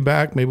Ryan will be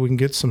back. Maybe we can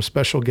get some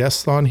special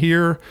guests on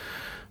here.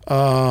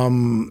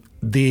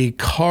 The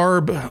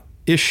carb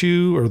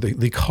issue or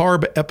the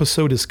carb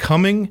episode is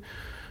coming,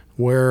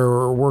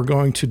 where we're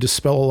going to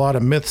dispel a lot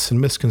of myths and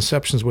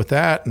misconceptions with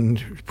that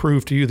and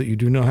prove to you that you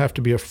do not have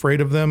to be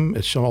afraid of them.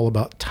 It's all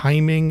about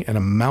timing and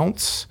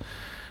amounts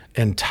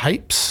and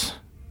types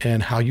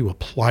and how you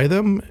apply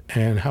them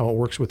and how it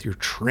works with your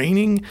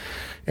training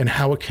and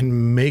how it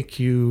can make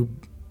your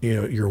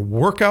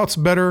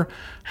workouts better,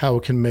 how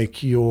it can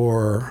make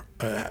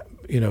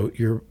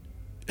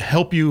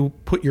help you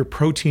put your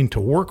protein to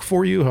work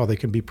for you, how they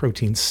can be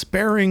protein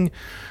sparing.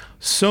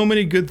 So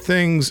many good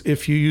things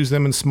if you use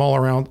them in small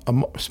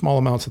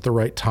amounts at the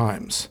right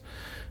times.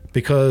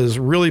 Because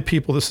really,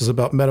 people, this is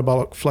about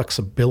metabolic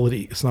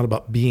flexibility. It's not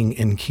about being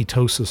in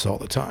ketosis all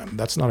the time.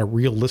 That's not a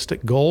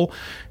realistic goal.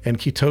 And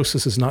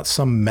ketosis is not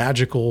some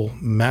magical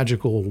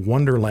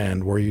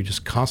wonderland where you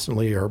just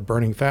constantly are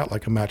burning fat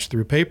like a match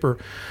through paper.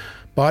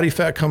 Body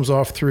fat comes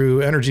off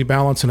through energy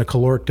balance and a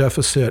caloric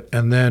deficit.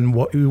 And then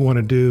what we want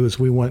to do is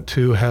we want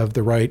to have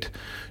the right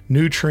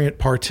nutrient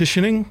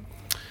partitioning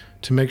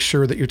to make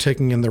sure that you're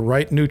taking in the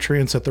right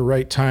nutrients at the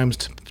right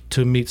times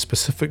to meet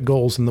specific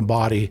goals in the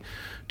body,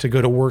 to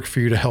go to work for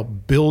you to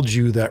help build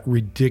you that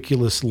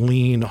ridiculous,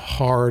 lean,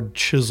 hard,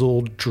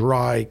 chiseled,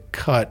 dry,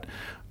 cut,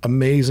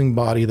 amazing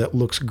body that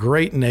looks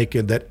great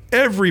naked, that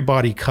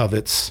everybody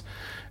covets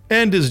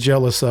and is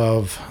jealous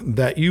of,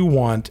 that you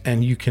want,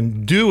 and you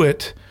can do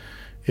it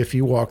if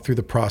you walk through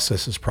the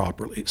processes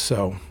properly.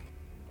 So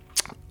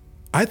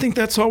I think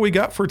that's all we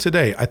got for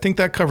today. I think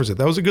that covers it.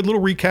 That was a good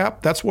little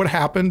recap. That's what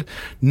happened.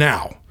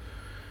 Now,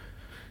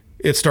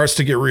 it starts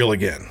to get real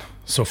again.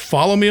 So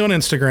follow me on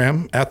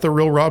Instagram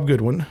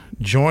 @TheRealRobGoodwin.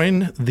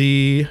 Join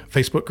the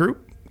Facebook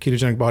group,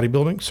 Ketogenic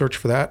Bodybuilding. Search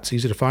for that. It's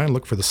easy to find.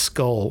 Look for the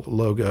skull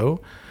logo.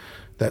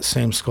 That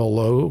same skull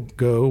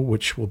logo,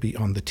 which will be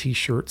on the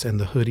t-shirts and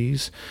the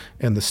hoodies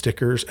and the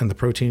stickers and the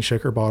protein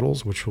shaker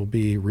bottles, which will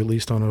be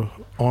released on an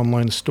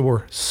online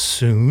store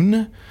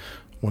soon,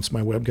 once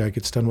my web guy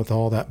gets done with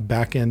all that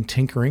back-end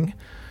tinkering.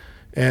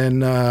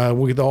 And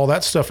we'll get all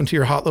that stuff into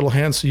your hot little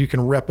hands so you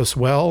can rep us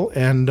well.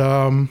 And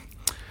one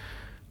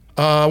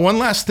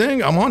last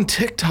thing, I'm on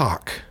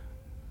TikTok.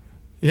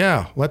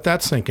 Yeah, let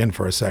that sink in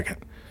for a second.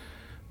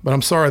 But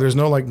I'm sorry, there's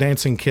no like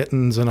dancing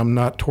kittens, and I'm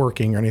not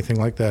twerking or anything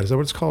like that. Is that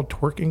what it's called?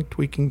 Twerking?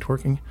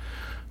 Twerking?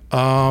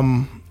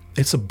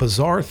 It's a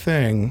bizarre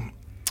thing.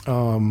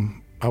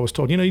 I was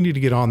told, you need to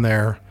get on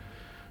there.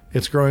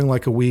 It's growing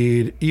like a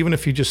weed. Even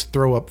if you just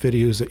throw up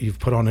videos that you've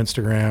put on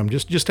Instagram,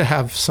 just to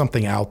have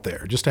something out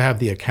there, just to have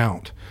the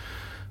account.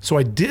 So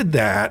I did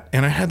that,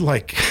 and I had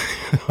like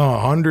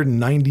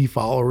 190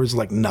 followers,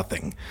 like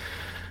nothing.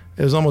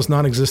 It was almost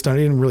non-existent. I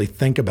didn't really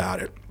think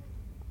about it.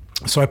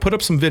 So I put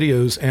up some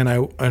videos, and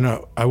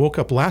I woke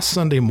up last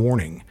Sunday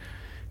morning,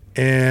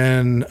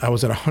 and I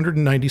was at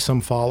 190 some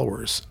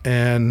followers.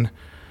 And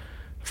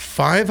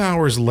 5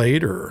 hours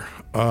later,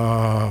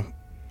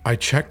 I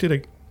checked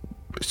it.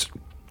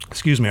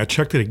 I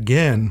checked it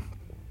again,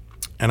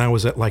 and I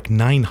was at like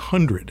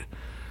 900.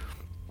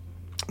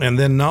 And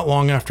then not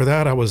long after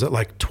that, I was at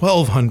like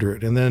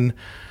 1,200. And then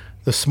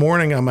this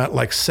morning, I'm at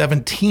like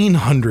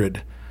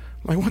 1,700.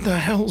 Like, what the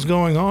hell's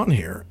going on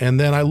here? And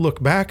then I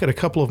look back at a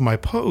couple of my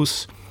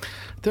posts.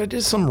 I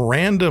did some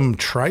random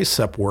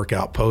tricep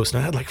workout post,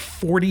 and I had like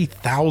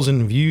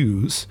 40,000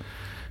 views.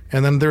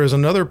 And then there was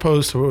another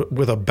post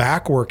with a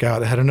back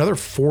workout that had another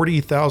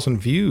 40,000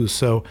 views.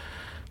 So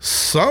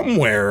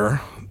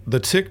somewhere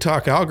the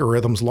TikTok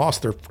algorithms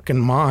lost their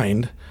freaking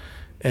mind,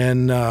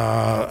 and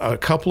a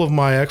couple of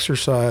my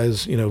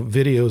exercise,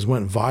 videos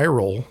went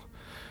viral,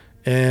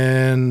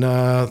 and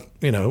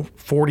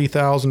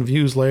 40,000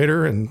 views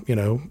later, and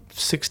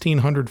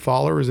 1,600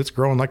 followers. It's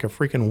growing like a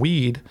freaking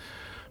weed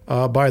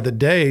by the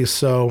day.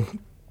 So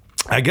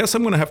I guess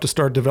I'm going to have to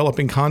start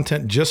developing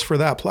content just for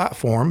that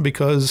platform,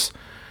 because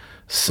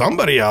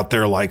somebody out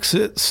there likes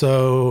it.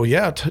 So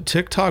yeah,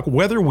 TikTok,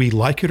 whether we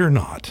like it or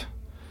not,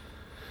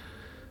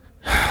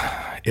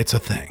 it's a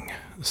thing.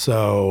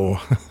 So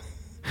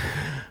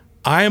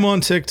I am on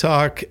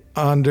TikTok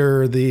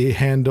under the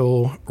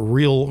handle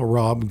Real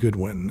Rob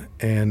Goodwin.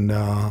 And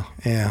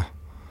yeah,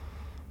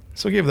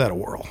 so give that a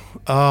whirl.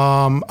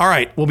 All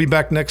right, we'll be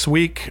back next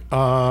week.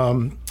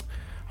 I'm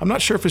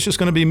not sure if it's just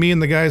going to be me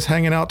and the guys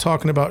hanging out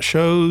talking about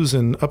shows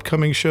and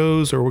upcoming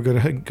shows, or we're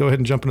going to go ahead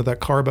and jump into that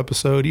carb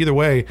episode. Either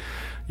way,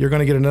 you're going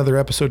to get another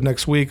episode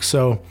next week.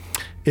 So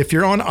if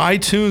you're on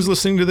iTunes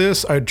listening to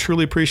this, I'd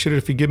truly appreciate it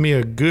if you give me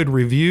a good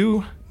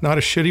review, not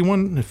a shitty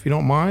one, if you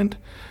don't mind.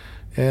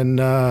 And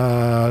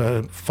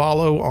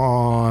follow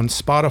on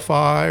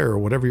Spotify or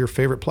whatever your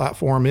favorite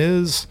platform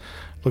is.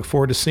 Look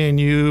forward to seeing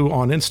you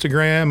on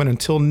Instagram. And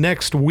until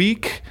next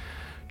week,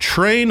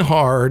 train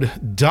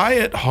hard,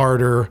 diet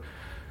harder,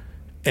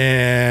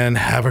 and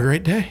have a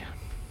great day.